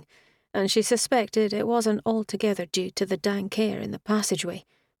breathing, and she suspected it wasn't altogether due to the dank air in the passageway,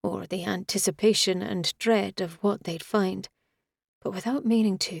 or the anticipation and dread of what they'd find. But without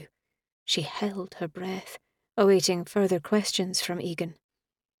meaning to, she held her breath, awaiting further questions from Egan.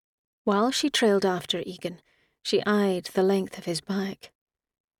 While she trailed after Egan, she eyed the length of his back.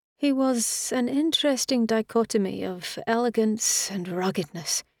 He was an interesting dichotomy of elegance and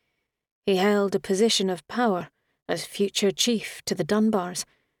ruggedness. He held a position of power as future chief to the Dunbars,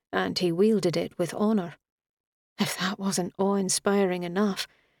 and he wielded it with honour. If that wasn't awe-inspiring enough,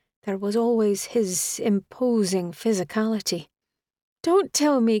 there was always his imposing physicality. Don't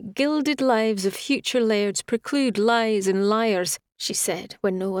tell me gilded lives of future lairds preclude lies and liars, she said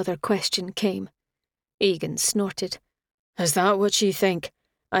when no other question came. Egan snorted. Is that what you think?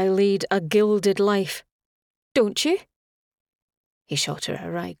 I lead a gilded life. Don't you? He shot her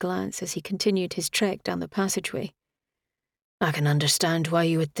a wry glance as he continued his trek down the passageway. I can understand why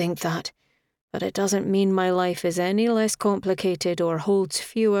you would think that, but it doesn't mean my life is any less complicated or holds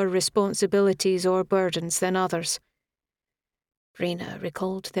fewer responsibilities or burdens than others. Rena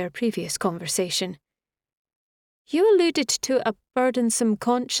recalled their previous conversation. You alluded to a burdensome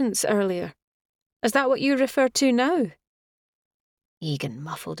conscience earlier. Is that what you refer to now? Egan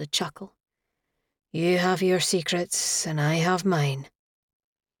muffled a chuckle. You have your secrets, and I have mine.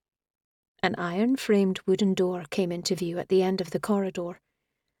 An iron-framed wooden door came into view at the end of the corridor.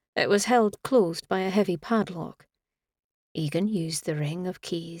 It was held closed by a heavy padlock. Egan used the ring of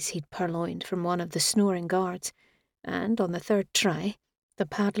keys he'd purloined from one of the snoring guards, and on the third try, the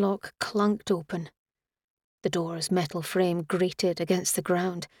padlock clunked open. The door's metal frame grated against the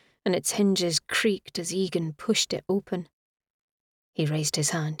ground, and its hinges creaked as Egan pushed it open. He raised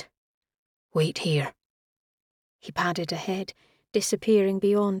his hand. Wait here. He padded ahead, disappearing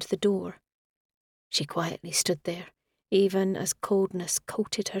beyond the door. She quietly stood there, even as coldness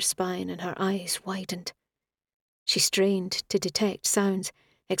coated her spine and her eyes widened. She strained to detect sounds,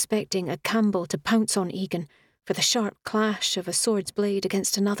 expecting a Campbell to pounce on Egan, for the sharp clash of a sword's blade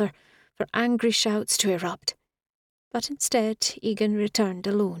against another, for angry shouts to erupt. But instead, Egan returned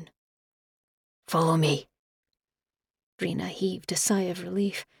alone. Follow me. Rena heaved a sigh of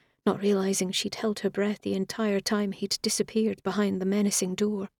relief, not realising she'd held her breath the entire time he'd disappeared behind the menacing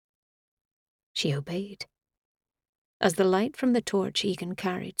door. She obeyed. As the light from the torch Egan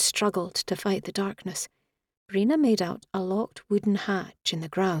carried struggled to fight the darkness, Rena made out a locked wooden hatch in the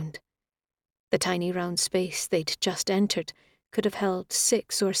ground. The tiny round space they'd just entered could have held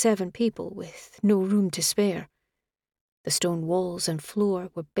 6 or 7 people with no room to spare. The stone walls and floor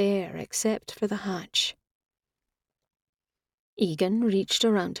were bare except for the hatch. Egan reached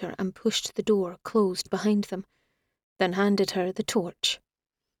around her and pushed the door closed behind them, then handed her the torch.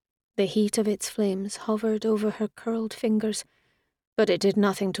 The heat of its flames hovered over her curled fingers, but it did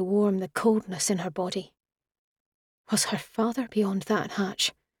nothing to warm the coldness in her body. Was her father beyond that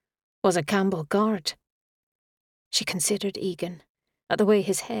hatch? Was a Campbell guard? She considered Egan, at the way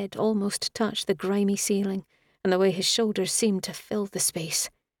his head almost touched the grimy ceiling, and the way his shoulders seemed to fill the space.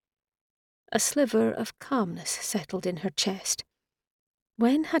 A sliver of calmness settled in her chest.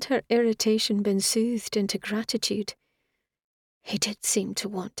 When had her irritation been soothed into gratitude? He did seem to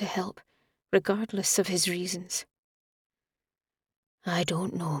want to help, regardless of his reasons. I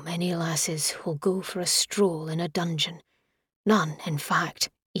don't know many lasses who'll go for a stroll in a dungeon. None, in fact,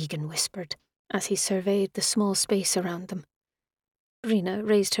 Egan whispered, as he surveyed the small space around them. Rena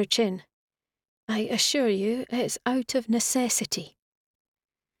raised her chin. I assure you it's out of necessity.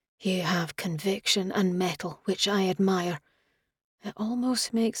 You have conviction and mettle, which I admire. It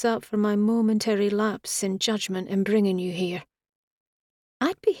almost makes up for my momentary lapse in judgment in bringing you here.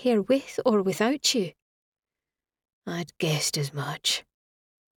 I'd be here with or without you. I'd guessed as much.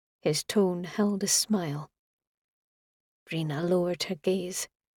 His tone held a smile. Brina lowered her gaze.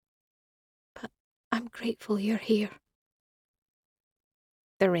 But I'm grateful you're here.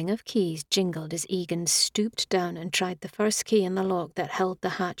 The ring of keys jingled as Egan stooped down and tried the first key in the lock that held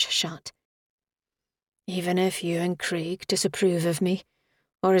the hatch shut. Even if you and Craig disapprove of me,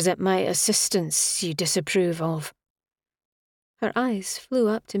 or is it my assistance you disapprove of? Her eyes flew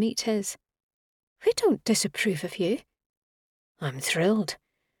up to meet his. We don't disapprove of you. I'm thrilled.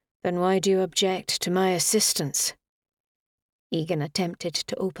 Then why do you object to my assistance? Egan attempted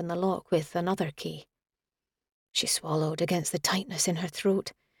to open the lock with another key. She swallowed against the tightness in her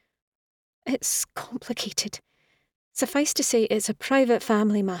throat. It's complicated. Suffice to say, it's a private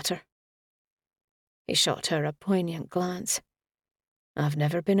family matter. He shot her a poignant glance. I've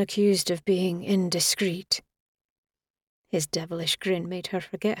never been accused of being indiscreet. His devilish grin made her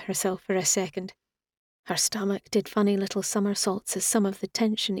forget herself for a second. Her stomach did funny little somersaults as some of the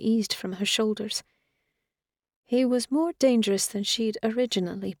tension eased from her shoulders. He was more dangerous than she'd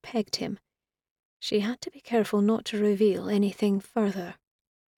originally pegged him. She had to be careful not to reveal anything further.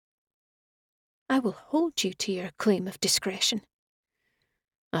 I will hold you to your claim of discretion.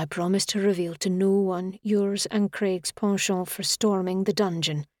 I promise to reveal to no one yours and Craig's penchant for storming the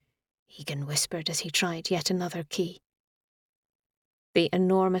dungeon, Egan whispered as he tried yet another key. The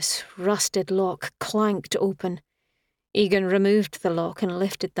enormous, rusted lock clanked open. Egan removed the lock and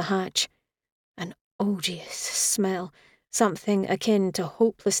lifted the hatch. An odious smell, something akin to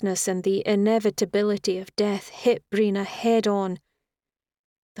hopelessness and the inevitability of death, hit Brina head on.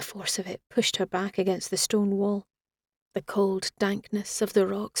 The force of it pushed her back against the stone wall. The cold dankness of the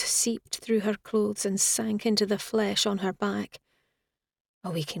rocks seeped through her clothes and sank into the flesh on her back. A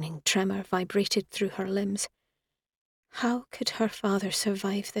weakening tremor vibrated through her limbs. How could her father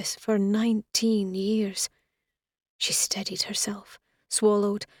survive this for 19 years? She steadied herself,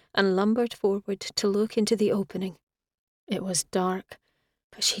 swallowed, and lumbered forward to look into the opening. It was dark,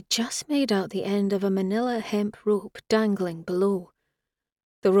 but she just made out the end of a manila hemp rope dangling below.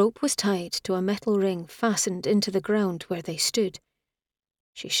 The rope was tied to a metal ring fastened into the ground where they stood.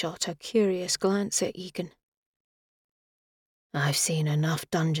 She shot a curious glance at Egan. I've seen enough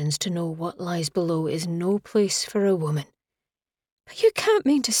dungeons to know what lies below is no place for a woman. But you can't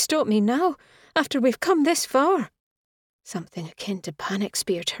mean to stop me now, after we've come this far. Something akin to panic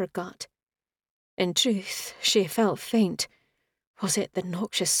speared her gut. In truth, she felt faint. Was it the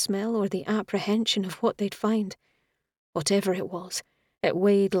noxious smell or the apprehension of what they'd find? Whatever it was, it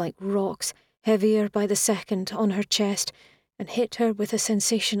weighed like rocks, heavier by the second, on her chest, and hit her with a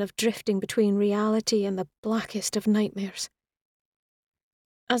sensation of drifting between reality and the blackest of nightmares.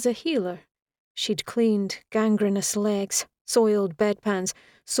 As a healer, she'd cleaned gangrenous legs, soiled bedpans,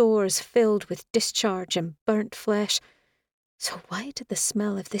 sores filled with discharge and burnt flesh. So why did the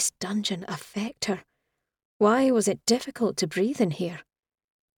smell of this dungeon affect her? Why was it difficult to breathe in here?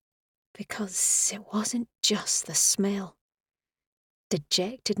 Because it wasn't just the smell.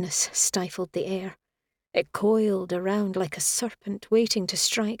 Dejectedness stifled the air. It coiled around like a serpent waiting to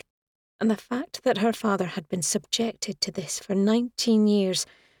strike, and the fact that her father had been subjected to this for 19 years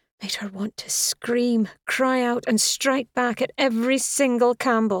made her want to scream, cry out, and strike back at every single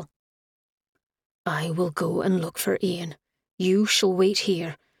Campbell. I will go and look for Ian. You shall wait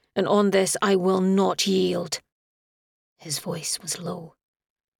here, and on this I will not yield. His voice was low.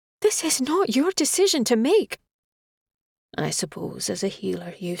 This is not your decision to make. I suppose as a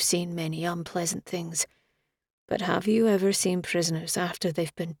healer you've seen many unpleasant things, but have you ever seen prisoners after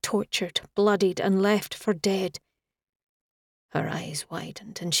they've been tortured, bloodied, and left for dead? Her eyes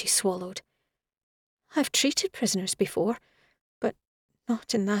widened and she swallowed. I've treated prisoners before, but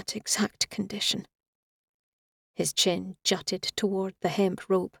not in that exact condition. His chin jutted toward the hemp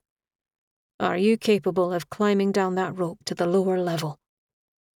rope. Are you capable of climbing down that rope to the lower level?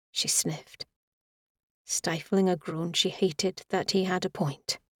 She sniffed. Stifling a groan, she hated that he had a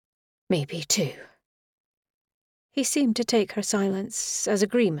point. Maybe two. He seemed to take her silence as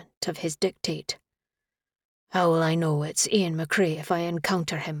agreement of his dictate. How will I know it's Ian McCrae if I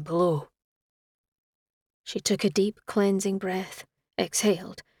encounter him below? She took a deep, cleansing breath,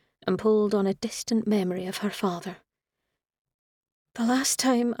 exhaled, and pulled on a distant memory of her father. The last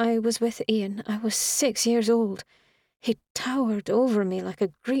time I was with Ian, I was 6 years old. He towered over me like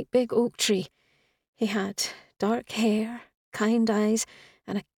a great big oak tree. He had dark hair, kind eyes,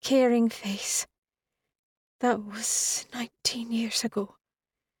 and a caring face. That was 19 years ago.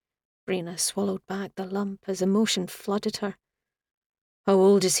 Brina swallowed back the lump as emotion flooded her. How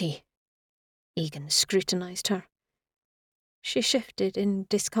old is he? Egan scrutinised her. She shifted in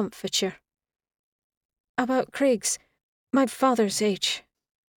discomfiture. About Craig's, my father's age.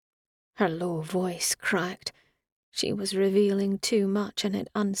 Her low voice cracked. She was revealing too much and it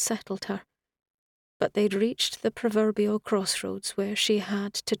unsettled her. But they'd reached the proverbial crossroads where she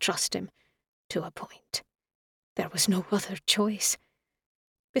had to trust him, to a point. There was no other choice.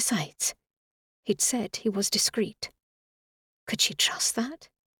 Besides, he'd said he was discreet. Could she trust that?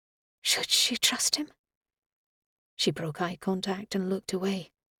 Should she trust him? She broke eye contact and looked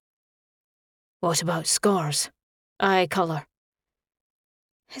away. What about scars? Eye colour?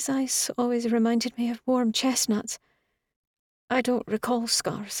 His eyes always reminded me of warm chestnuts. I don't recall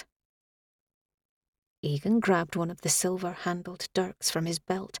scars. Egan grabbed one of the silver-handled dirks from his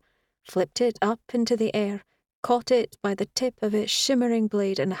belt, flipped it up into the air, caught it by the tip of its shimmering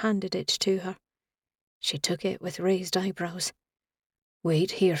blade and handed it to her. She took it with raised eyebrows.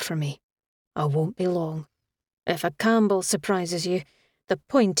 Wait here for me. I won't be long. If a Campbell surprises you, the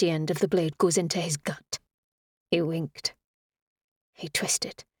pointy end of the blade goes into his gut. He winked. He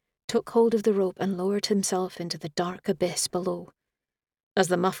twisted, took hold of the rope and lowered himself into the dark abyss below. As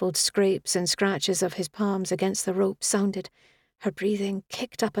the muffled scrapes and scratches of his palms against the rope sounded, her breathing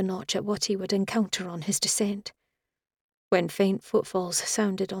kicked up a notch at what he would encounter on his descent. When faint footfalls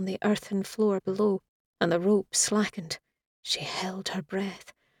sounded on the earthen floor below and the rope slackened, she held her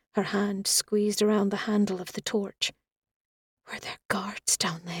breath, her hand squeezed around the handle of the torch. Were there guards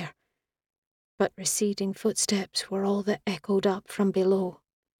down there? But receding footsteps were all that echoed up from below.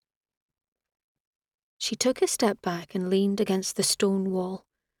 She took a step back and leaned against the stone wall.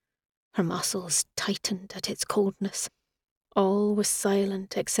 Her muscles tightened at its coldness. All was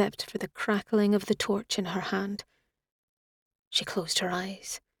silent except for the crackling of the torch in her hand. She closed her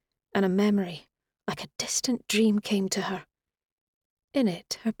eyes, and a memory, like a distant dream, came to her. In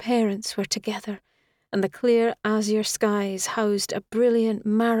it, her parents were together, and the clear azure skies housed a brilliant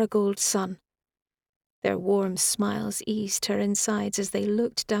marigold sun. Their warm smiles eased her insides as they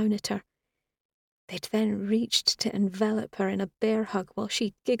looked down at her. They'd then reached to envelop her in a bear hug while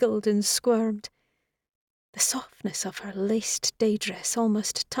she giggled and squirmed. The softness of her laced day dress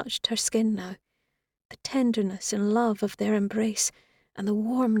almost touched her skin now, the tenderness and love of their embrace, and the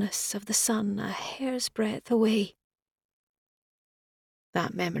warmness of the sun a hair's breadth away.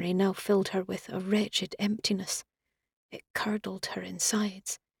 That memory now filled her with a wretched emptiness. It curdled her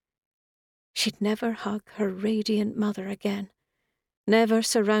insides. She'd never hug her radiant mother again, never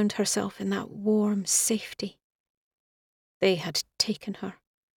surround herself in that warm safety. They had taken her.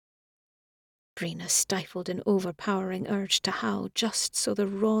 Brina stifled an overpowering urge to howl just so the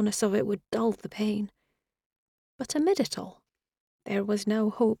rawness of it would dull the pain. But amid it all, there was now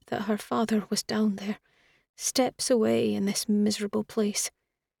hope that her father was down there, steps away in this miserable place.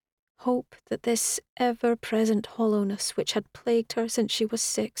 Hope that this ever-present hollowness which had plagued her since she was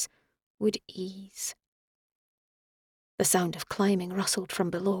 6 would ease. The sound of climbing rustled from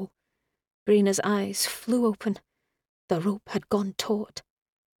below. Brina's eyes flew open. The rope had gone taut.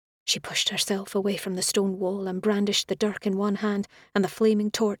 She pushed herself away from the stone wall and brandished the dirk in one hand and the flaming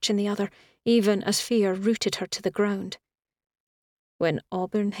torch in the other, even as fear rooted her to the ground. When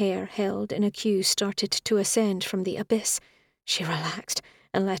auburn hair held in a queue started to ascend from the abyss, she relaxed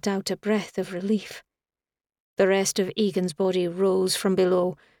and let out a breath of relief. The rest of Egan's body rose from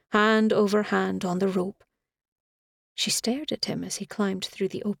below, hand over hand on the rope. She stared at him as he climbed through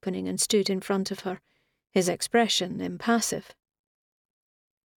the opening and stood in front of her, his expression impassive.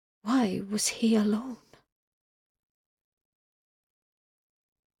 Why was he alone?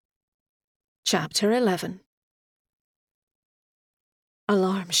 Chapter 11.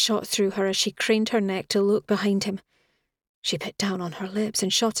 Alarm shot through her as she craned her neck to look behind him. She bit down on her lips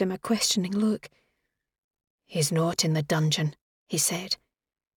and shot him a questioning look. He's not in the dungeon, he said.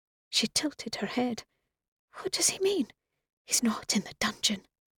 She tilted her head. What does he mean? He's not in the dungeon.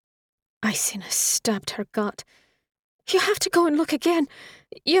 Iciness stabbed her gut. You have to go and look again.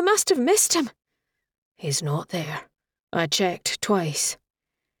 You must have missed him. He's not there. I checked twice.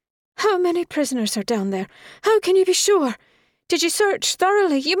 How many prisoners are down there? How can you be sure? Did you search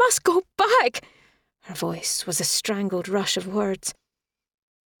thoroughly? You must go back. Her voice was a strangled rush of words.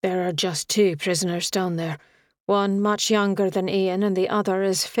 There are just 2 prisoners down there. One much younger than Ian and the other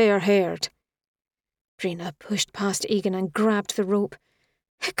is fair-haired. Brina pushed past Egan and grabbed the rope.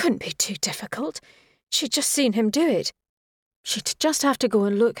 It couldn't be too difficult. She'd just seen him do it. She'd just have to go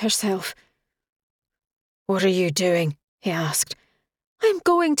and look herself. What are you doing? He asked. I'm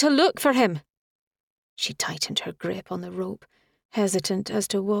going to look for him. She tightened her grip on the rope, hesitant as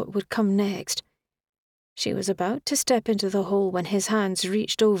to what would come next. She was about to step into the hole when his hands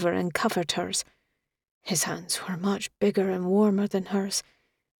reached over and covered hers. His hands were much bigger and warmer than hers.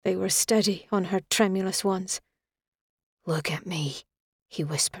 They were steady on her tremulous ones. "Look at me," he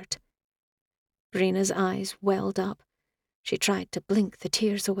whispered. Brina's eyes welled up. She tried to blink the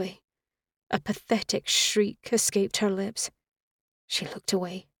tears away. A pathetic shriek escaped her lips. She looked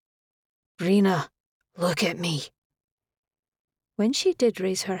away. "Brina, look at me." When she did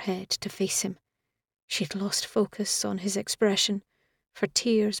raise her head to face him, she'd lost focus on his expression, for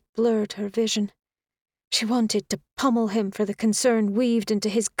tears blurred her vision. She wanted to pummel him for the concern weaved into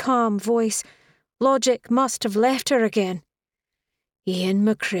his calm voice. Logic must have left her again. "Ian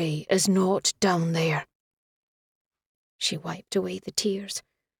McCrae is not down there." She wiped away the tears.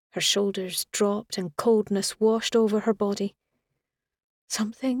 Her shoulders dropped and coldness washed over her body.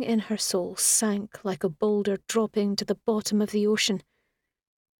 Something in her soul sank like a boulder dropping to the bottom of the ocean.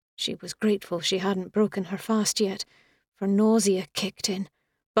 She was grateful she hadn't broken her fast yet, for nausea kicked in.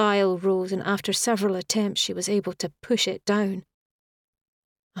 Bile rose, and after several attempts she was able to push it down.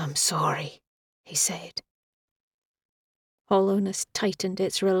 "I'm sorry," he said. Hollowness tightened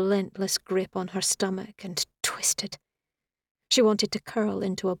its relentless grip on her stomach and twisted. She wanted to curl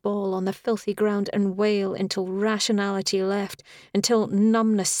into a ball on the filthy ground and wail until rationality left, until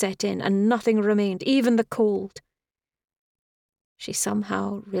numbness set in and nothing remained, even the cold. She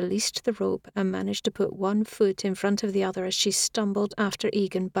somehow released the rope and managed to put one foot in front of the other as she stumbled after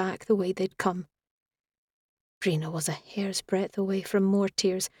Egan back the way they'd come. Brina was a hair's breadth away from more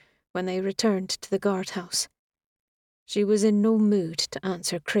tears when they returned to the guardhouse. She was in no mood to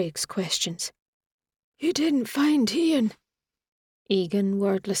answer Craig's questions. "You didn't find Ian?" Egan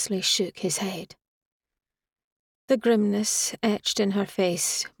wordlessly shook his head. The grimness etched in her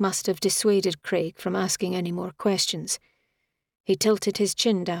face must have dissuaded Craig from asking any more questions. He tilted his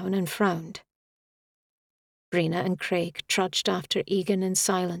chin down and frowned. Brina and Craig trudged after Egan in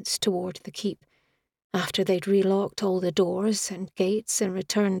silence toward the keep, after they'd relocked all the doors and gates and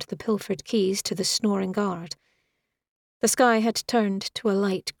returned the pilfered keys to the snoring guard. The sky had turned to a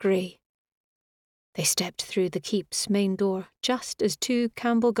light grey. They stepped through the keep's main door just as two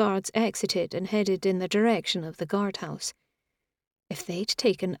Campbell guards exited and headed in the direction of the guardhouse. If they'd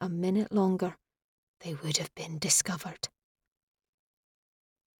taken a minute longer, they would have been discovered.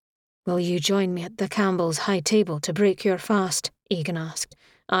 "Will you join me at the Campbell's high table to break your fast?" Egan asked,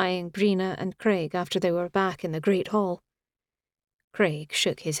 eyeing Brina and Craig after they were back in the great hall. Craig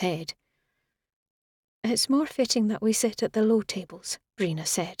shook his head. "It's more fitting that we sit at the low tables," Brina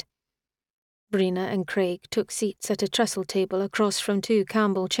said. Brina and Craig took seats at a trestle table across from two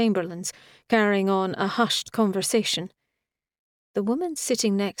Campbell chamberlains, carrying on a hushed conversation. The woman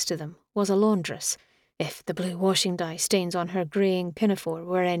sitting next to them was a laundress, if the blue washing dye stains on her greying pinafore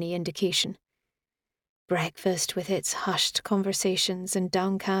were any indication. Breakfast, with its hushed conversations and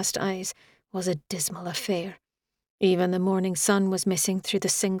downcast eyes, was a dismal affair. Even the morning sun was missing through the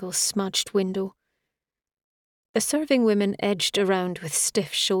single smudged window. The serving women edged around with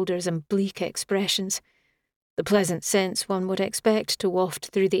stiff shoulders and bleak expressions. The pleasant scents one would expect to waft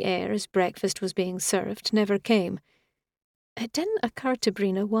through the air as breakfast was being served never came. It didn't occur to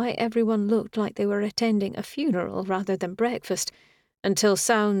Brina why everyone looked like they were attending a funeral rather than breakfast, until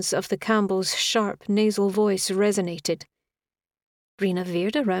sounds of the Campbell's sharp nasal voice resonated. Brina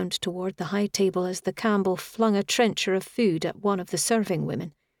veered around toward the high table as the Campbell flung a trencher of food at one of the serving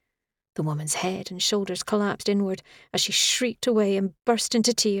women. The woman's head and shoulders collapsed inward as she shrieked away and burst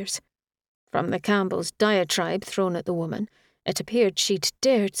into tears. From the Campbell's diatribe thrown at the woman, it appeared she'd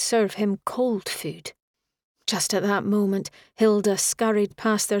dared serve him cold food. Just at that moment, Hilda scurried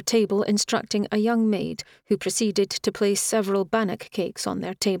past their table, instructing a young maid who proceeded to place several bannock cakes on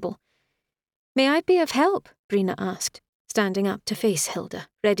their table. "May I be of help?" Brina asked, standing up to face Hilda,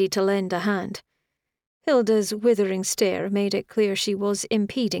 ready to lend a hand. Hilda's withering stare made it clear she was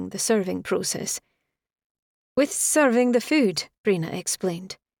impeding the serving process. "With serving the food," Brina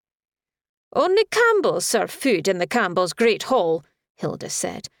explained. "Only Campbells serve food in the Campbell's great hall," Hilda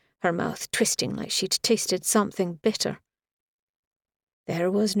said, her mouth twisting like she'd tasted something bitter.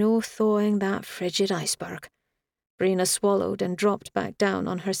 There was no thawing that frigid iceberg. Brina swallowed and dropped back down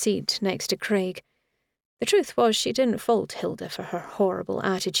on her seat next to Craig. The truth was she didn't fault Hilda for her horrible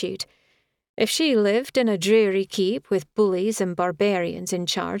attitude. If she lived in a dreary keep with bullies and barbarians in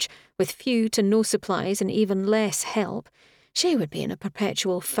charge, with few to no supplies and even less help, she would be in a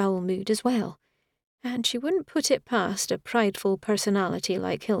perpetual foul mood as well. And she wouldn't put it past a prideful personality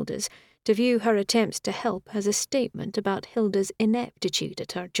like Hilda's to view her attempts to help as a statement about Hilda's ineptitude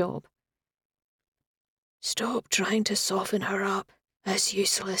at her job. Stop trying to soften her up. That's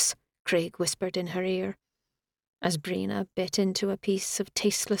useless, Craig whispered in her ear. As Brina bit into a piece of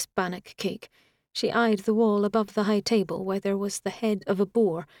tasteless bannock cake, she eyed the wall above the high table where there was the head of a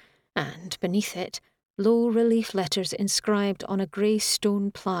boar, and, beneath it, low-relief letters inscribed on a grey stone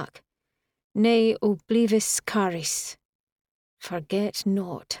plaque. Ne oblivis caris. Forget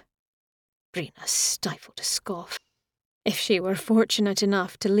not. Brina stifled a scoff. If she were fortunate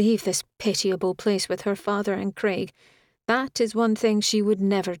enough to leave this pitiable place with her father and Craig, that is one thing she would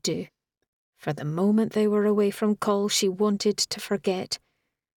never do. For the moment they were away from Coll, she wanted to forget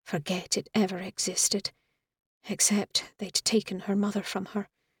it ever existed. Except they'd taken her mother from her.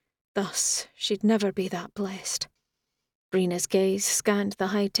 Thus, she'd never be that blessed. Brina's gaze scanned the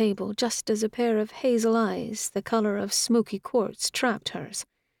high table just as a pair of hazel eyes, the colour of smoky quartz, trapped hers.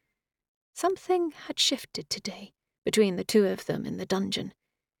 Something had shifted today between the two of them in the dungeon.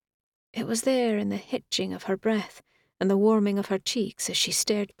 It was there in the hitching of her breath and the warming of her cheeks as she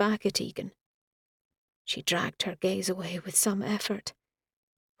stared back at Egan. She dragged her gaze away with some effort.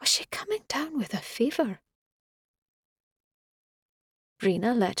 Was she coming down with a fever?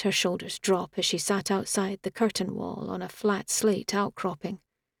 Brina let her shoulders drop as she sat outside the curtain wall on a flat slate outcropping.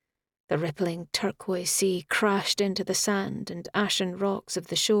 The rippling turquoise sea crashed into the sand and ashen rocks of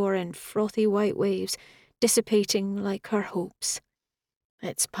the shore in frothy white waves, dissipating like her hopes.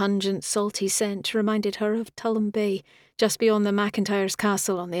 Its pungent, salty scent reminded her of Tullum Bay, just beyond the McIntyre's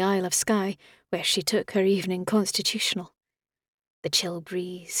castle on the Isle of Skye, where she took her evening constitutional. The chill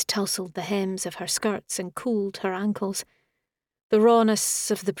breeze tousled the hems of her skirts and cooled her ankles. The rawness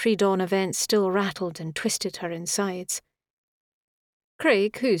of the pre-dawn event still rattled and twisted her insides.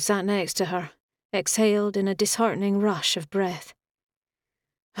 Craig, who sat next to her, exhaled in a disheartening rush of breath.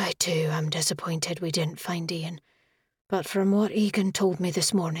 I too am disappointed we didn't find Ian, but from what Egan told me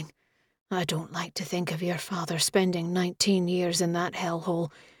this morning, I don't like to think of your father spending 19 years in that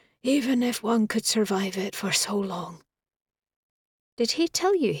hellhole, even if one could survive it for so long. Did he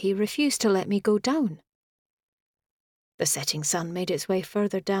tell you he refused to let me go down? The setting sun made its way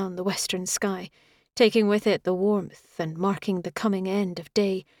further down the western sky, taking with it the warmth and marking the coming end of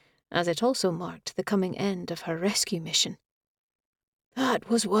day, as it also marked the coming end of her rescue mission. That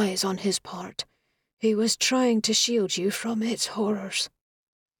was wise on his part. He was trying to shield you from its horrors.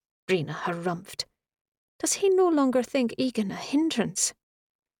 Brina harumphed. Does he no longer think Egan a hindrance?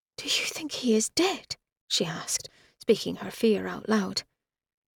 Do you think he is dead? She asked, speaking her fear out loud.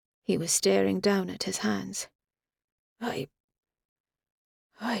 He was staring down at his hands. I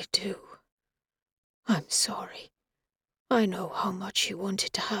do. I'm sorry. I know how much you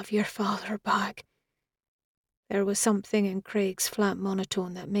wanted to have your father back. There was something in Craig's flat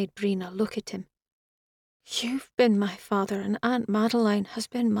monotone that made Brina look at him. You've been my father, and Aunt Madeline has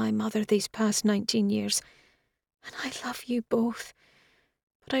been my mother these past 19 years, and I love you both.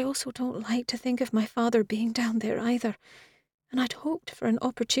 But I also don't like to think of my father being down there either, and I'd hoped for an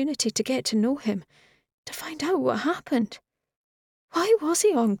opportunity to get to know him, to find out what happened. Why was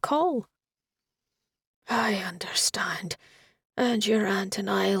he on call? I understand, and your aunt and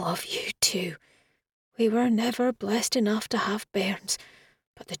I love you too. We were never blessed enough to have bairns,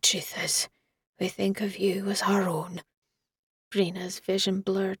 but the truth is, we think of you as our own. Brina's vision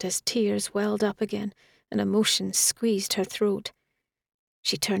blurred as tears welled up again and emotion squeezed her throat.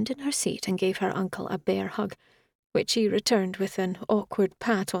 She turned in her seat and gave her uncle a bear hug, which he returned with an awkward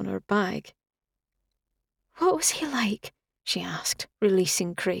pat on her bag. What was he like? She asked,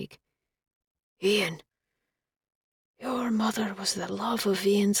 releasing Craig. Ian. Your mother was the love of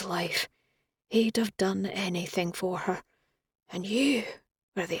Ian's life. He'd have done anything for her, and you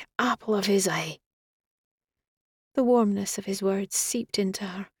were the apple of his eye. The warmness of his words seeped into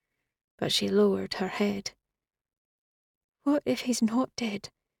her, but she lowered her head. What if he's not dead?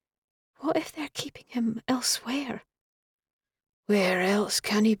 What if they're keeping him elsewhere? Where else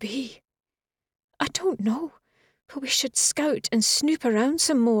can he be? I don't know, but we should scout and snoop around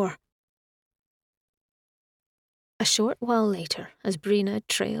some more. A short while later, as Brina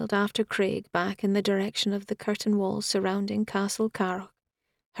trailed after Craig back in the direction of the curtain wall surrounding Castle Carrock,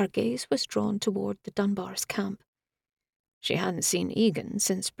 her gaze was drawn toward the Dunbars' camp. She hadn't seen Egan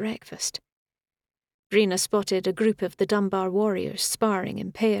since breakfast. Brina spotted a group of the Dunbar warriors sparring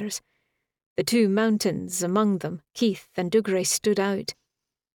in pairs. The two mountains among them, Keith and Dougray, stood out.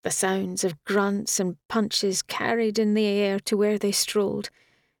 The sounds of grunts and punches carried in the air to where they strolled.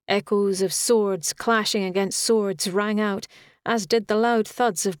 Echoes of swords clashing against swords rang out, as did the loud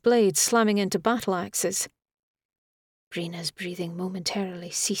thuds of blades slamming into battle-axes. Brina's breathing momentarily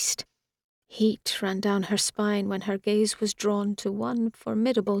ceased. Heat ran down her spine when her gaze was drawn to one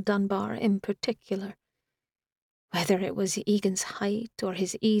formidable Dunbar in particular. Whether it was Egan's height or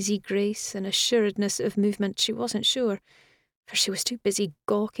his easy grace and assuredness of movement, she wasn't sure, for she was too busy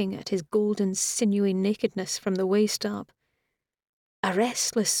gawking at his golden, sinewy nakedness from the waist up. A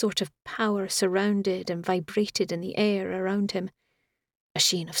restless sort of power surrounded and vibrated in the air around him. A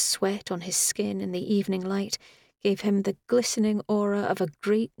sheen of sweat on his skin in the evening light gave him the glistening aura of a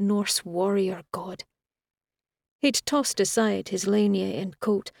great Norse warrior god. He'd tossed aside his lanier and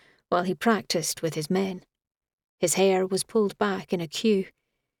coat while he practised with his men. His hair was pulled back in a queue.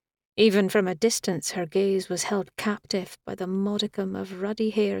 Even from a distance her gaze was held captive by the modicum of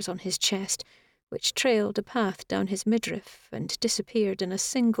ruddy hairs on his chest, which trailed a path down his midriff and disappeared in a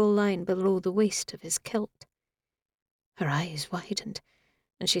single line below the waist of his kilt. Her eyes widened,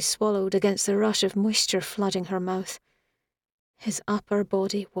 and she swallowed against the rush of moisture flooding her mouth. His upper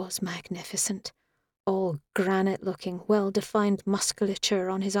body was magnificent, all granite-looking, well-defined musculature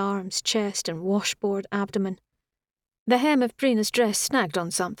on his arms, chest, and washboard abdomen. The hem of Brina's dress snagged on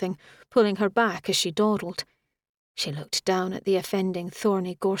something, pulling her back as she dawdled. She looked down at the offending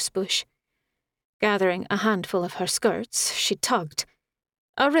thorny gorse-bush. Gathering a handful of her skirts, she tugged.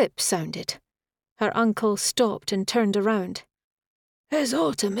 A rip sounded. Her uncle stopped and turned around. "It's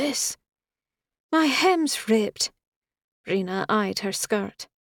aught amiss." "My hem's ripped." Brina eyed her skirt.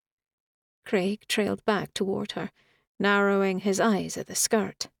 Craig trailed back toward her, narrowing his eyes at the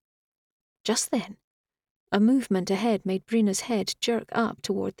skirt. Just then, a movement ahead made Brina's head jerk up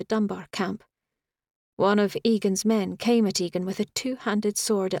toward the Dunbar camp. One of Egan's men came at Egan with a two-handed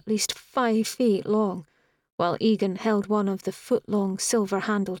sword at least 5 feet long, while Egan held one of the foot-long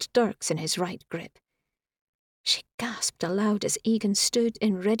silver-handled dirks in his right grip. She gasped aloud as Egan stood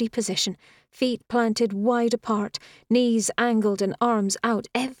in ready position, feet planted wide apart, knees angled and arms out,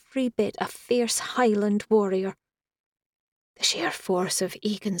 every bit a fierce Highland warrior. The sheer force of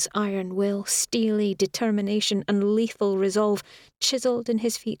Egan's iron will, steely determination and lethal resolve chiselled in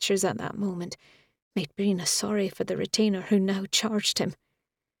his features at that moment made Brina sorry for the retainer who now charged him.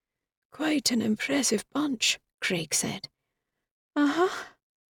 "Quite an impressive bunch," Craig said. "Uh-huh,"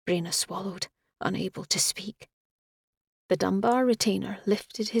 Brina swallowed, unable to speak. The Dunbar retainer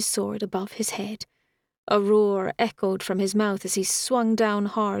lifted his sword above his head. A roar echoed from his mouth as he swung down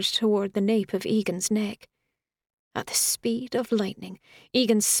hard toward the nape of Egan's neck. At the speed of lightning,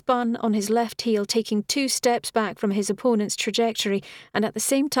 Egan spun on his left heel, taking 2 steps back from his opponent's trajectory and at the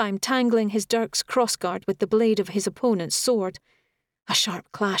same time tangling his dirk's crossguard with the blade of his opponent's sword. A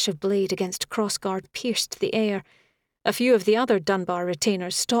sharp clash of blade against crossguard pierced the air. A few of the other Dunbar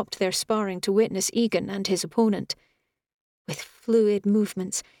retainers stopped their sparring to witness Egan and his opponent. With fluid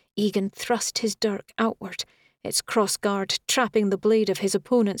movements, Egan thrust his dirk outward, its crossguard trapping the blade of his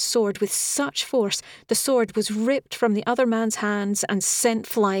opponent's sword with such force the sword was ripped from the other man's hands and sent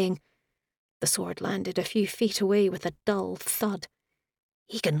flying. The sword landed a few feet away with a dull thud.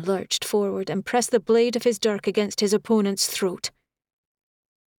 Egan lurched forward and pressed the blade of his dirk against his opponent's throat.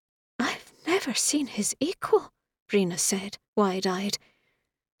 "I've never seen his equal," Brina said, wide-eyed.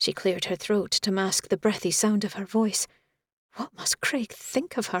 She cleared her throat to mask the breathy sound of her voice. What must Craig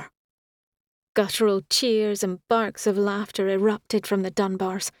think of her? Guttural cheers and barks of laughter erupted from the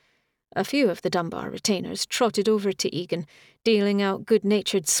Dunbars. A few of the Dunbar retainers trotted over to Egan, dealing out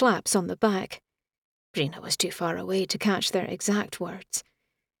good-natured slaps on the back. Brina was too far away to catch their exact words.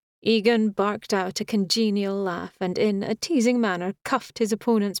 Egan barked out a congenial laugh and in a teasing manner cuffed his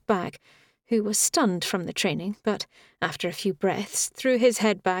opponent's back, who was stunned from the training, but, after a few breaths, threw his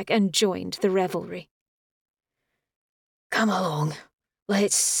head back and joined the revelry. "Come along.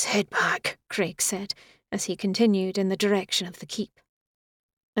 Let's head back," Craig said, as he continued in the direction of the keep.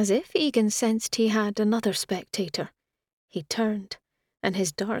 As if Egan sensed he had another spectator, he turned, and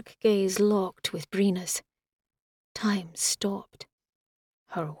his dark gaze locked with Brina's. Time stopped.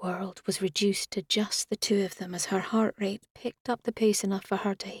 Her world was reduced to just the two of them as her heart rate picked up the pace enough for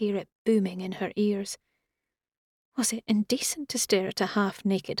her to hear it booming in her ears. Was it indecent to stare at a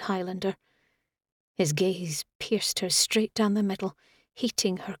half-naked Highlander? His gaze pierced her straight down the middle,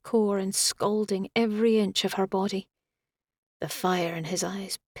 heating her core and scalding every inch of her body. The fire in his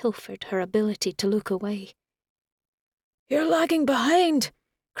eyes pilfered her ability to look away. "You're lagging behind,"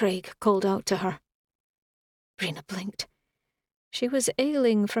 Craig called out to her. Brina blinked. She was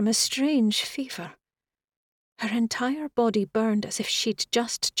ailing from a strange fever. Her entire body burned as if she'd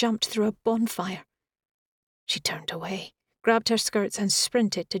just jumped through a bonfire. She turned away, grabbed her skirts and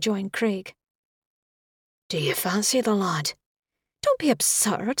sprinted to join Craig. "Do you fancy the lad?" "Don't be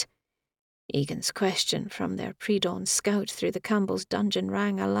absurd." Egan's question from their pre-dawn scout through the Campbell's dungeon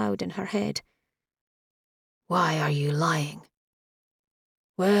rang aloud in her head. "Why are you lying?"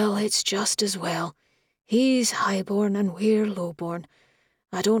 "Well, it's just as well. He's highborn and we're lowborn.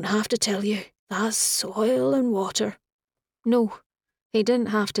 I don't have to tell you, that's soil and water. No, he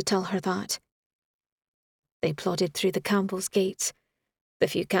didn't have to tell her that. They plodded through the Campbells' gates. The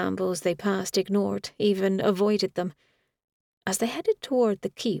few Campbells they passed ignored, even avoided them. As they headed toward the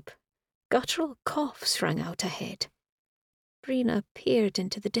keep, guttural coughs rang out ahead. Brina peered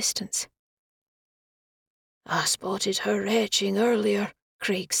into the distance. I spotted her retching earlier,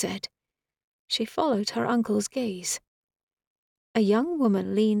 Craig said. She followed her uncle's gaze. A young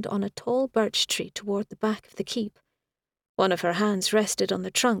woman leaned on a tall birch tree toward the back of the keep. One of her hands rested on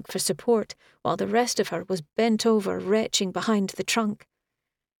the trunk for support, while the rest of her was bent over, retching behind the trunk.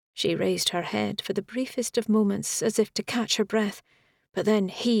 She raised her head for the briefest of moments as if to catch her breath, but then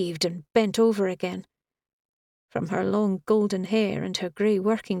heaved and bent over again. From her long golden hair and her grey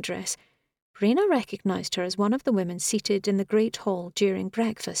working dress, Brina recognised her as one of the women seated in the great hall during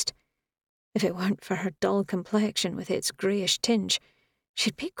breakfast. If it weren't for her dull complexion with its greyish tinge,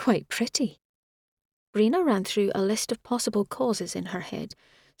 she'd be quite pretty. Brina ran through a list of possible causes in her head,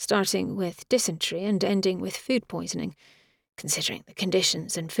 starting with dysentery and ending with food poisoning, considering the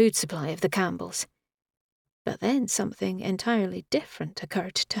conditions and food supply of the Campbells. But then something entirely different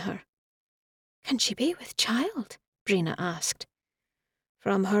occurred to her. Can she be with child? Brina asked.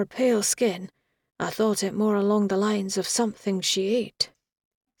 From her pale skin, I thought it more along the lines of something she ate.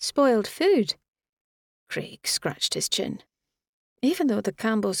 Spoiled food? Craig scratched his chin. Even though the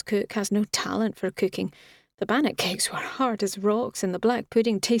Campbell's cook has no talent for cooking, the bannock cakes were hard as rocks and the black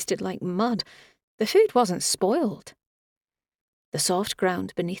pudding tasted like mud. The food wasn't spoiled. The soft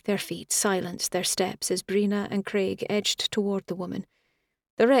ground beneath their feet silenced their steps as Brina and Craig edged toward the woman.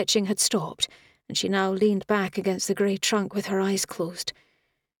 The retching had stopped, and she now leaned back against the grey trunk with her eyes closed.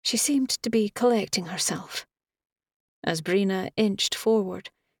 She seemed to be collecting herself. As Brina inched forward,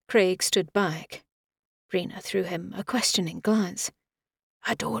 Craig stood back. Brina threw him a questioning glance.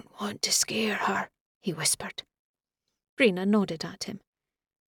 I don't want to scare her, he whispered. Brina nodded at him.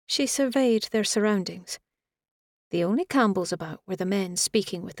 She surveyed their surroundings. The only Campbells about were the men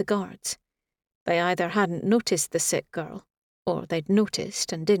speaking with the guards. They either hadn't noticed the sick girl, or they'd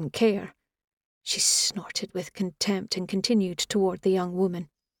noticed and didn't care. She snorted with contempt and continued toward the young woman.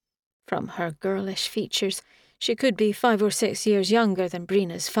 From her girlish features, she could be 5 or 6 years younger than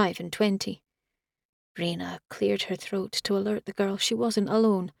Brina's 25. Brina cleared her throat to alert the girl she wasn't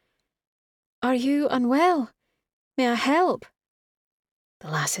alone. Are you unwell? May I help? The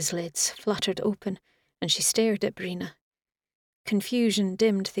lass's lids fluttered open, and she stared at Brina. Confusion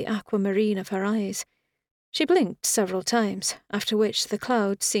dimmed the aquamarine of her eyes. She blinked several times, after which the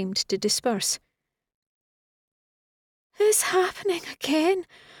cloud seemed to disperse. It's happening again.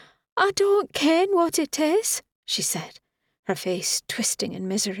 I don't ken what it is, she said, her face twisting in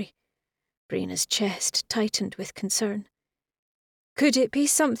misery. Brina's chest tightened with concern. Could it be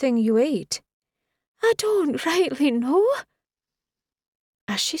something you ate? I don't rightly know.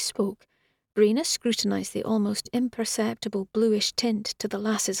 As she spoke, Brina scrutinised the almost imperceptible bluish tint to the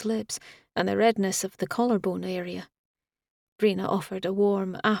lass's lips and the redness of the collarbone area. Brina offered a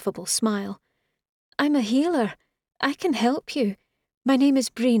warm, affable smile. I'm a healer. I can help you. My name is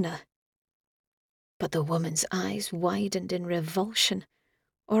Brina. But the woman's eyes widened in revulsion.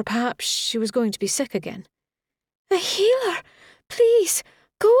 Or perhaps she was going to be sick again. A healer! Please,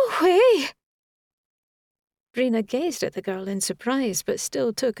 go away! Brina gazed at the girl in surprise, but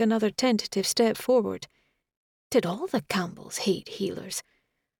still took another tentative step forward. Did all the Campbells hate healers?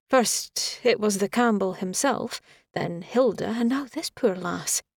 First it was the Campbell himself, then Hilda, and now this poor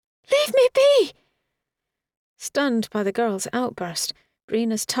lass. Leave me be! Stunned by the girl's outburst,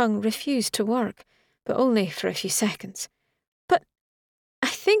 Brina's tongue refused to work, but only for a few seconds. But I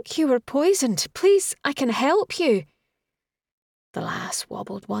think you were poisoned. Please, I can help you. The lass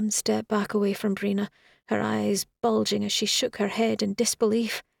wobbled one step back away from Brina, her eyes bulging as she shook her head in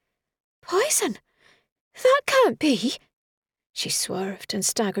disbelief. Poison? That can't be. She swerved and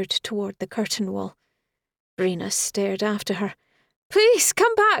staggered toward the curtain wall. Brina stared after her. Please,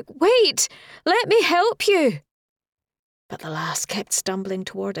 come back. Wait. Let me help you. But the lass kept stumbling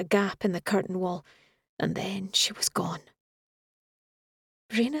toward a gap in the curtain wall, and then she was gone.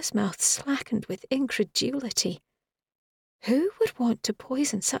 Brina's mouth slackened with incredulity. Who would want to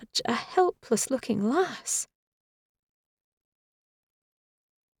poison such a helpless-looking lass?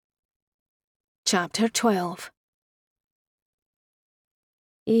 Chapter 12.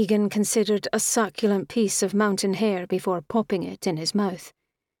 Egan considered a succulent piece of mountain hare before popping it in his mouth.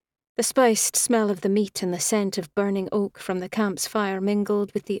 The spiced smell of the meat and the scent of burning oak from the camp's fire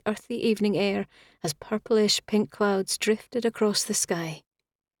mingled with the earthy evening air as purplish pink clouds drifted across the sky.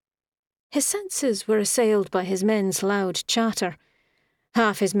 His senses were assailed by his men's loud chatter.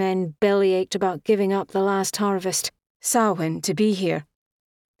 Half his men belly-ached about giving up the last harvest, Samhain to be here.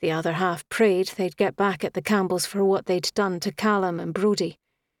 The other half prayed they'd get back at the Campbells for what they'd done to Callum and Brodie.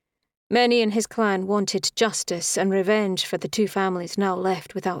 Many in his clan wanted justice and revenge for the two families now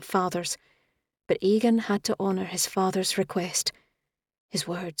left without fathers, but Egan had to honour his father's request. His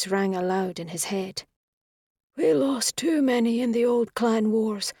words rang aloud in his head. "We lost too many in the old clan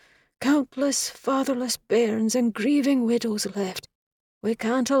wars. Countless fatherless bairns and grieving widows left. We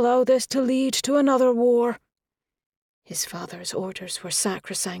can't allow this to lead to another war." His father's orders were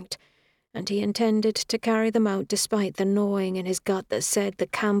sacrosanct, and he intended to carry them out despite the gnawing in his gut that said the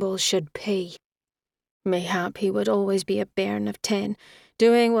Campbells should pay. Mayhap he would always be a bairn of 10,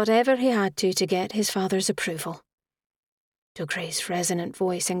 doing whatever he had to get his father's approval. Dougray's resonant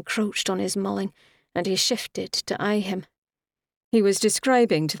voice encroached on his mulling, and he shifted to eye him. He was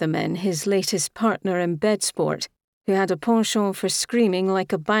describing to the men his latest partner in bed sport, who had a penchant for screaming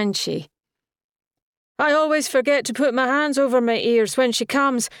like a banshee. "I always forget to put my hands over my ears when she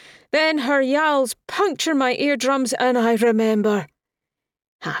comes. Then her yowls puncture my eardrums and I remember."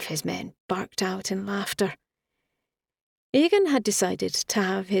 Half his men barked out in laughter. Egan had decided to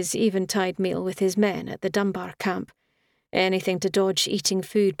have his eventide meal with his men at the Dunbar camp, anything to dodge eating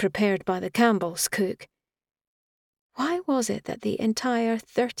food prepared by the Campbells' cook. Why was it that the entire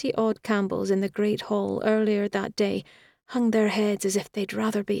 30-odd Campbells in the great hall earlier that day hung their heads as if they'd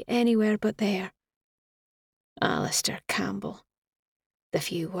rather be anywhere but there? Alistair Campbell. The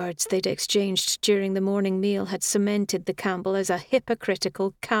few words they'd exchanged during the morning meal had cemented the Campbell as a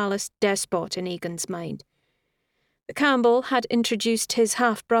hypocritical, callous despot in Egan's mind. The Campbell had introduced his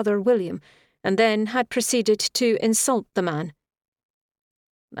half-brother William, and then had proceeded to insult the man.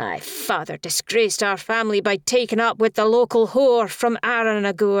 "My father disgraced our family by taking up with the local whore from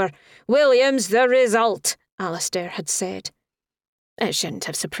Aranagur. William's the result," Alistair had said. It shouldn't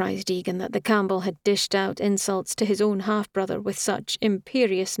have surprised Egan that the Campbell had dished out insults to his own half-brother with such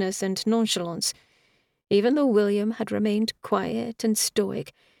imperiousness and nonchalance. Even though William had remained quiet and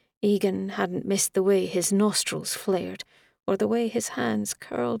stoic, Egan hadn't missed the way his nostrils flared, or the way his hands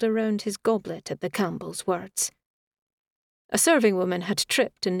curled around his goblet at the Campbell's words. A serving woman had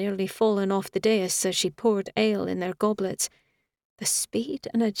tripped and nearly fallen off the dais as she poured ale in their goblets. The speed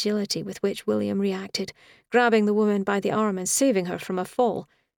and agility with which William reacted, grabbing the woman by the arm and saving her from a fall,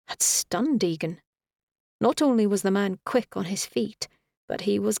 had stunned Egan. Not only was the man quick on his feet, but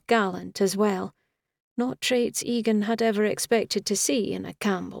he was gallant as well, not traits Egan had ever expected to see in a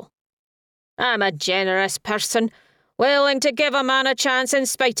Campbell. "I'm a generous person, willing to give a man a chance in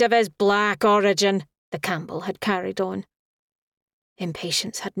spite of his black origin," the Campbell had carried on.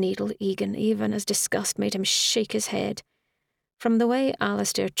 Impatience had needled Egan even as disgust made him shake his head. From the way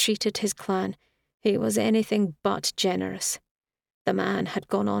Alistair treated his clan, he was anything but generous. The man had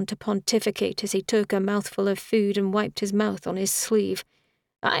gone on to pontificate as he took a mouthful of food and wiped his mouth on his sleeve.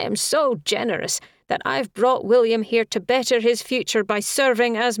 "I am so generous that I've brought William here to better his future by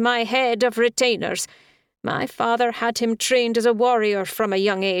serving as my head of retainers. My father had him trained as a warrior from a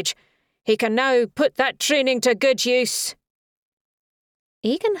young age. He can now put that training to good use."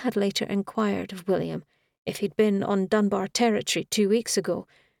 Egan had later inquired of William if he'd been on Dunbar territory 2 weeks ago,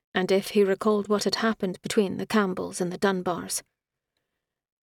 and if he recalled what had happened between the Campbells and the Dunbars.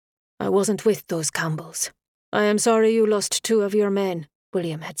 "I wasn't with those Campbells. I am sorry you lost 2 of your men,"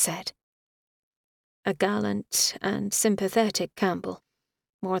 William had said. A gallant and sympathetic Campbell.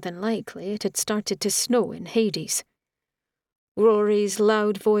 More than likely it had started to snow in Hades. Rory's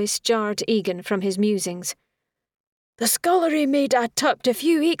loud voice jarred Egan from his musings. "The scullery maid I tupped a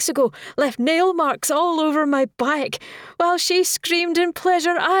few weeks ago left nail marks all over my back. While she screamed in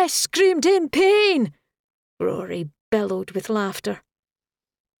pleasure, I screamed in pain." Rory bellowed with laughter.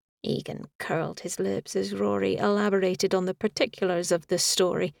 Egan curled his lips as Rory elaborated on the particulars of the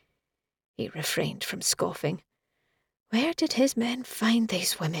story. He refrained from scoffing. Where did his men find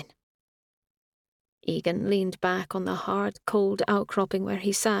these women? Egan leaned back on the hard, cold outcropping where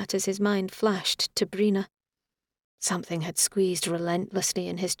he sat as his mind flashed to Brina. Something had squeezed relentlessly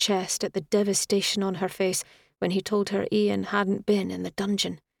in his chest at the devastation on her face when he told her Ian hadn't been in the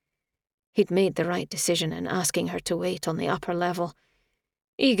dungeon. He'd made the right decision in asking her to wait on the upper level.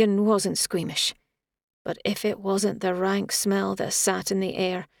 Egan wasn't squeamish, but if it wasn't the rank smell that sat in the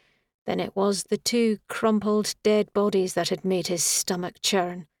air, then it was the 2 crumpled dead bodies that had made his stomach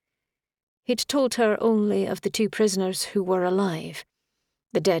churn. He'd told her only of the 2 prisoners who were alive.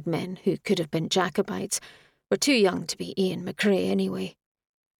 The dead men, who could have been Jacobites, were too young to be Ian McCrae anyway.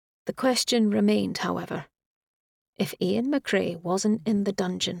 The question remained, however. If Ian McCrae wasn't in the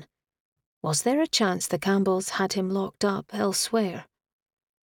dungeon, Was there a chance the Campbells had him locked up elsewhere?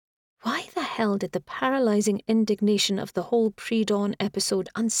 Why the hell did the paralysing indignation of the whole pre-dawn episode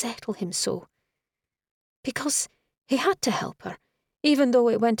unsettle him so? Because he had to help her, even though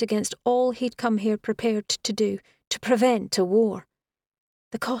it went against all he'd come here prepared to do, to prevent a war.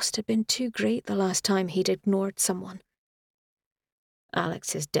 The cost had been too great the last time he'd ignored someone.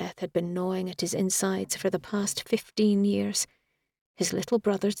 Alex's death had been gnawing at his insides for the past 15 years. His little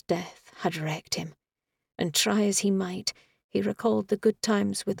brother's death had wrecked him, and try as he might, he recalled the good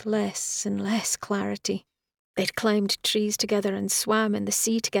times with less and less clarity. They'd climbed trees together and swam in the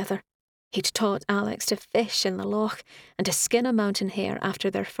sea together. He'd taught Alex to fish in the loch and to skin a mountain hare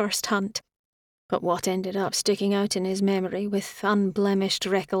after their first hunt. But what ended up sticking out in his memory with unblemished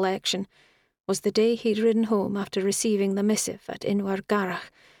recollection was the day he'd ridden home after receiving the missive at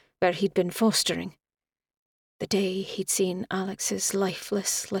Inwargarach, where he'd been fostering. The day he'd seen Alex's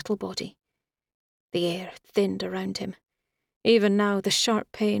lifeless little body. The air thinned around him. Even now the sharp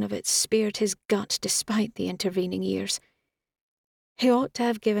pain of it speared his gut despite the intervening years. He ought to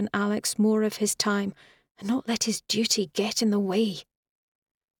have given Alex more of his time and not let his duty get in the way.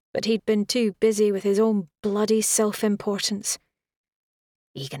 But he'd been too busy with his own bloody self-importance.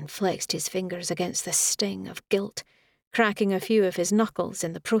 Egan flexed his fingers against the sting of guilt, cracking a few of his knuckles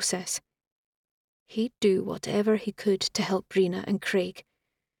in the process. He'd do whatever he could to help Brina and Craig.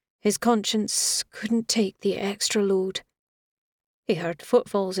 His conscience couldn't take the extra load. He heard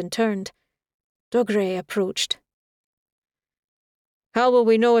footfalls and turned. Dogray approached. "How will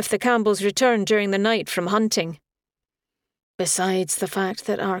we know if the Campbells return during the night from hunting?" "Besides the fact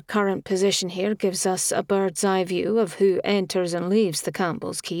that our current position here gives us a bird's-eye view of who enters and leaves the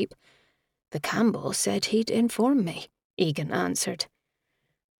Campbells' keep, the Campbell said he'd inform me," Egan answered.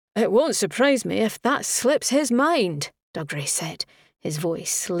 "It won't surprise me if that slips his mind," Dogray said, his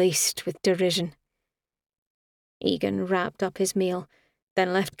voice laced with derision. Egan wrapped up his meal,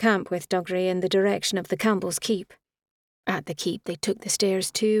 then left camp with Dogray in the direction of the Campbells' keep. At the keep they took the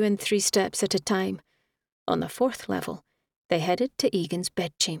stairs 2 and 3 steps at a time. On the 4th level, they headed to Egan's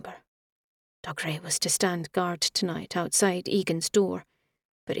bedchamber. Dogray was to stand guard tonight outside Egan's door,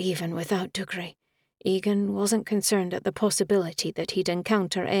 but even without Dogray, Egan wasn't concerned at the possibility that he'd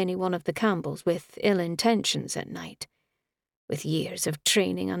encounter any one of the Campbells with ill intentions at night. With years of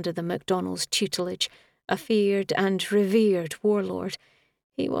training under the MacDonald's tutelage, a feared and revered warlord,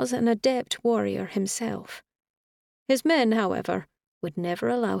 he was an adept warrior himself. His men, however, would never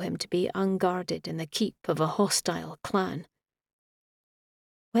allow him to be unguarded in the keep of a hostile clan.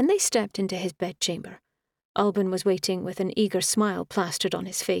 When they stepped into his bedchamber, Alban was waiting with an eager smile plastered on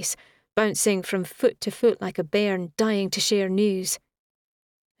his face, bouncing from foot to foot like a bairn dying to share news.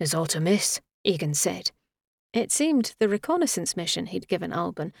 "Is aught amiss?" Egan said. It seemed the reconnaissance mission he'd given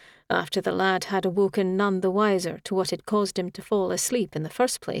Alban, after the lad had awoken none the wiser to what had caused him to fall asleep in the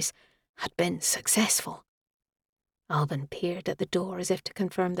first place, had been successful. Alban peered at the door as if to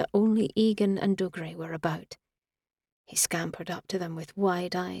confirm that only Egan and Dogray were about. He scampered up to them with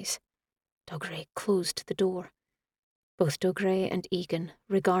wide eyes. Dogray closed the door. Both Dogray and Egan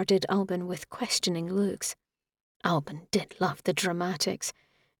regarded Alban with questioning looks. Alban did love the dramatics.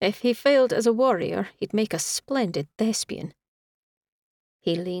 If he failed as a warrior, he'd make a splendid thespian.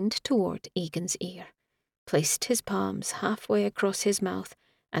 He leaned toward Egan's ear, placed his palms halfway across his mouth,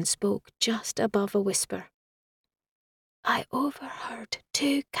 and spoke just above a whisper. "I overheard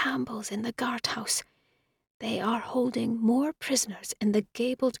 2 Campbells in the guardhouse. They are holding more prisoners in the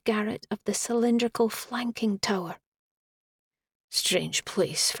gabled garret of the cylindrical flanking tower." "Strange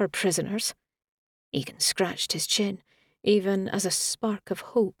place for prisoners." Egan scratched his chin, even as a spark of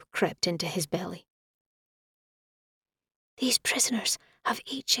hope crept into his belly. "These prisoners have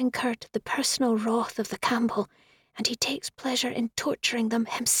each incurred the personal wrath of the Campbell, and he takes pleasure in torturing them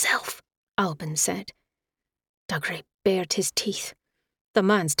himself," Alban said. Dogray bared his teeth. "The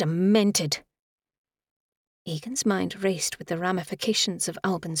man's demented." Egan's mind raced with the ramifications of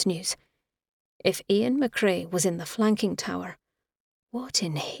Alban's news. If Ian McCrae was in the flanking tower, what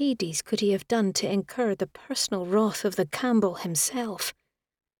in Hades could he have done to incur the personal wrath of the Campbell himself?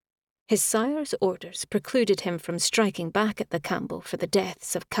 His sire's orders precluded him from striking back at the Campbell for the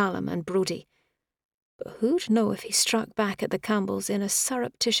deaths of Callum and Brodie. But who'd know if he struck back at the Campbells in a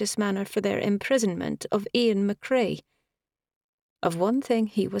surreptitious manner for their imprisonment of Ian McCrae? Of one thing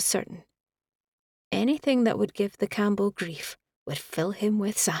he was certain. Anything that would give the Campbell grief would fill him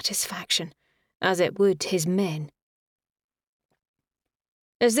with satisfaction, as it would his men.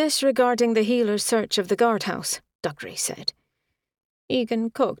 "Is this regarding the healer's search of the guardhouse?" Dogray said. Egan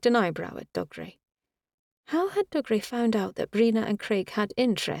cocked an eyebrow at Dogray. How had Dougray found out that Brina and Craig had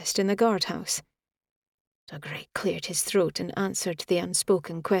interest in the guardhouse? Dougray cleared his throat and answered the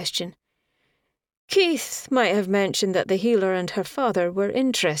unspoken question. Keith might have mentioned that the healer and her father were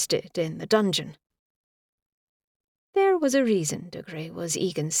interested in the dungeon. There was a reason Dougray was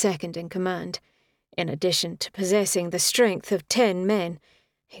Egan's second in command. In addition to possessing the strength of 10 men,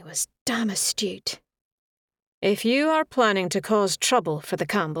 he was damn astute. If you are planning to cause trouble for the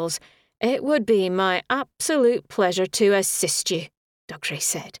Campbells, it would be my absolute pleasure to assist you, Dougray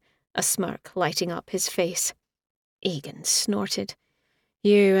said, a smirk lighting up his face. Egan snorted.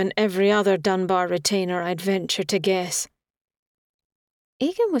 You and every other Dunbar retainer, I'd venture to guess.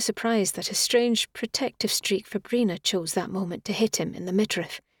 Egan was surprised that a strange protective streak for Brina chose that moment to hit him in the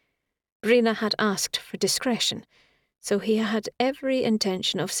midriff. Brina had asked for discretion, so he had every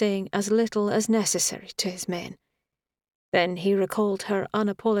intention of saying as little as necessary to his men. Then he recalled her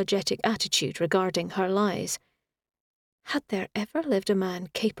unapologetic attitude regarding her lies. Had there ever lived a man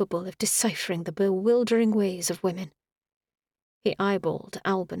capable of deciphering the bewildering ways of women? He eyeballed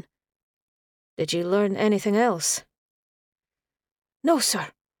Albin. Did you learn anything else? No, sir.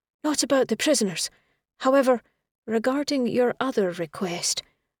 Not about the prisoners. However, regarding your other request,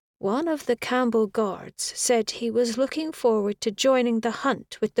 one of the Campbell guards said he was looking forward to joining the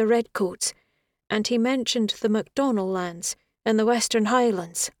hunt with the Redcoats, and he mentioned the MacDonnell lands in the Western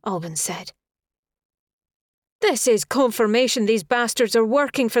Highlands, Albin said. This is confirmation these bastards are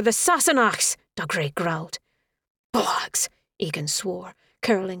working for the Sassenachs, Dougray growled. Bollocks, Egan swore,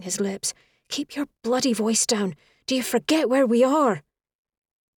 curling his lips. Keep your bloody voice down. Do you forget where we are?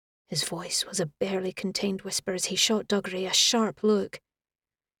 His voice was a barely contained whisper as he shot Dougray a sharp look.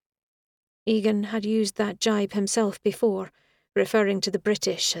 Egan had used that jibe himself before, referring to the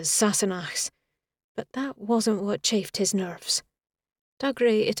British as Sassenachs, but that wasn't what chafed his nerves.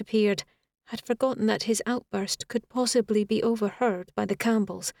 Dougray, it appeared, had forgotten that his outburst could possibly be overheard by the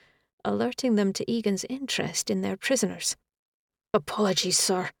Campbells, alerting them to Egan's interest in their prisoners. Apologies,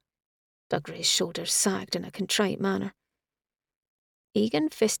 sir. Dougray's shoulders sagged in a contrite manner. Egan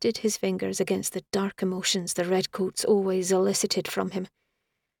fisted his fingers against the dark emotions the Redcoats always elicited from him.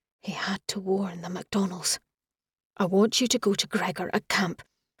 He had to warn the MacDonnells. I want you to go to Gregor at camp.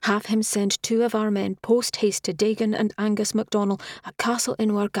 Have him send 2 of our men post-haste to Dagan and Angus MacDonnell at Castle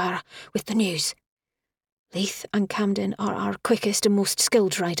Inwargara with the news. Leith and Camden are our quickest and most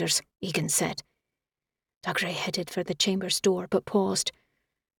skilled riders, Egan said. Dougray headed for the chamber's door but paused.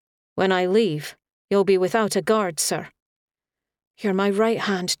 When I leave, you'll be without a guard, sir. You're my right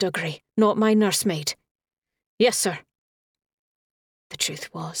hand, Dougray, not my nursemaid. Yes, sir. The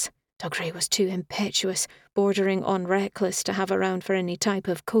truth was, Dougray was too impetuous, bordering on reckless to have around for any type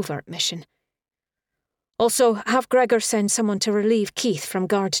of covert mission. Also, have Gregor send someone to relieve Keith from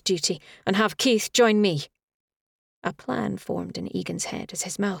guard duty, and have Keith join me. A plan formed in Egan's head as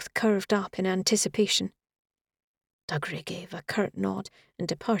his mouth curved up in anticipation. Dougray gave a curt nod and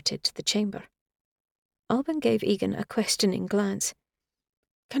departed the chamber. Albin gave Egan a questioning glance.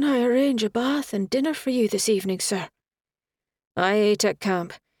 Can I arrange a bath and dinner for you this evening, sir? I ate at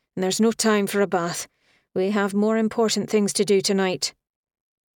camp, and there's no time for a bath. We have more important things to do tonight.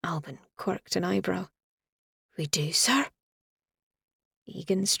 Albin quirked an eyebrow. We do, sir?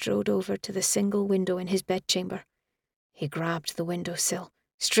 Egan strode over to the single window in his bedchamber. He grabbed the windowsill,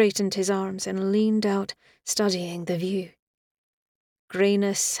 straightened his arms, and leaned out, studying the view.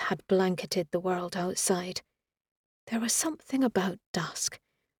 Greyness had blanketed the world outside. There was something about dusk,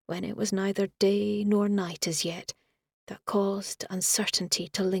 when it was neither day nor night as yet, that caused uncertainty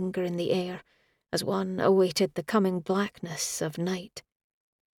to linger in the air as one awaited the coming blackness of night.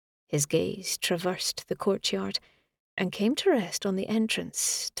 His gaze traversed the courtyard and came to rest on the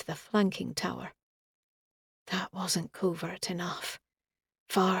entrance to the flanking tower. That wasn't covert enough.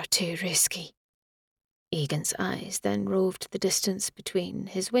 Far too risky. Egan's eyes then roved the distance between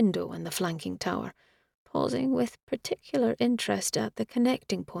his window and the flanking tower, pausing with particular interest at the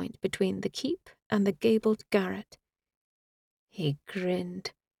connecting point between the keep and the gabled garret. He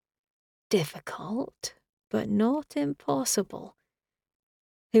grinned. Difficult, but not impossible.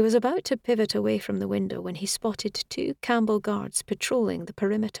 He was about to pivot away from the window when he spotted 2 Campbell guards patrolling the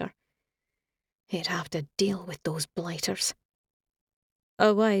perimeter. He'd have to deal with those blighters.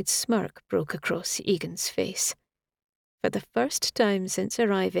 A wide smirk broke across Egan's face. For the first time since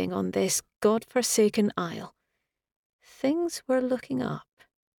arriving on this god-forsaken isle, things were looking up.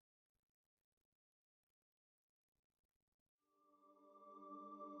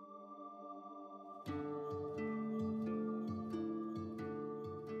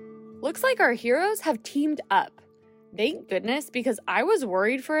 Looks like our heroes have teamed up. Thank goodness, because I was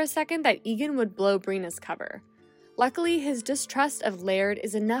worried for a second that Egan would blow Brina's cover. Luckily, his distrust of Laird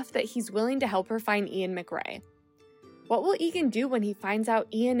is enough that he's willing to help her find Ian McRae. What will Egan do when he finds out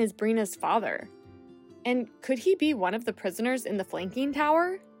Ian is Brina's father? And could he be one of the prisoners in the flanking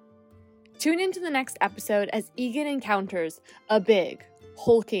tower? Tune into the next episode as Egan encounters a big,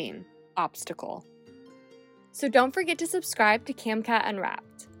 hulking obstacle. So don't forget to subscribe to Camcat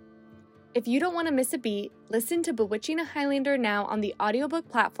Unwrapped. If you don't want to miss a beat, listen to Bewitching a Highlander now on the audiobook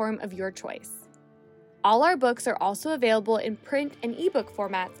platform of your choice. All our books are also available in print and ebook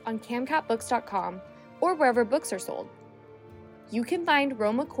formats on camcatbooks.com or wherever books are sold. You can find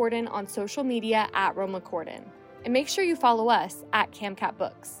Roma Corden on social media at Roma Corden, and make sure you follow us at Camcat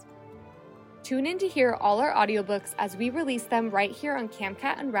Books. Tune in to hear all our audiobooks as we release them right here on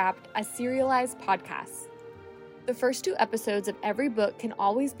Camcat Unwrapped as serialized podcasts. The first 2 episodes of every book can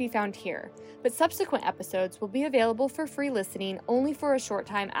always be found here, but subsequent episodes will be available for free listening only for a short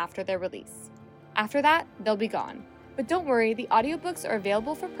time after their release. After that, they'll be gone. But don't worry, the audiobooks are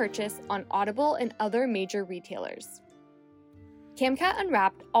available for purchase on Audible and other major retailers. Camcat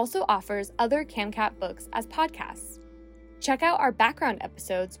Unwrapped also offers other Camcat books as podcasts. Check out our background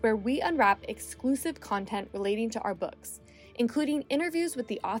episodes where we unwrap exclusive content relating to our books, including interviews with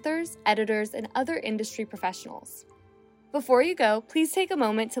the authors, editors, and other industry professionals. Before you go, please take a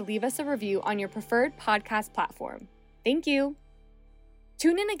moment to leave us a review on your preferred podcast platform. Thank you!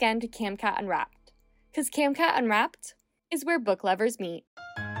 Tune in again to Camcat Unwrapped, because Camcat Unwrapped is where book lovers meet.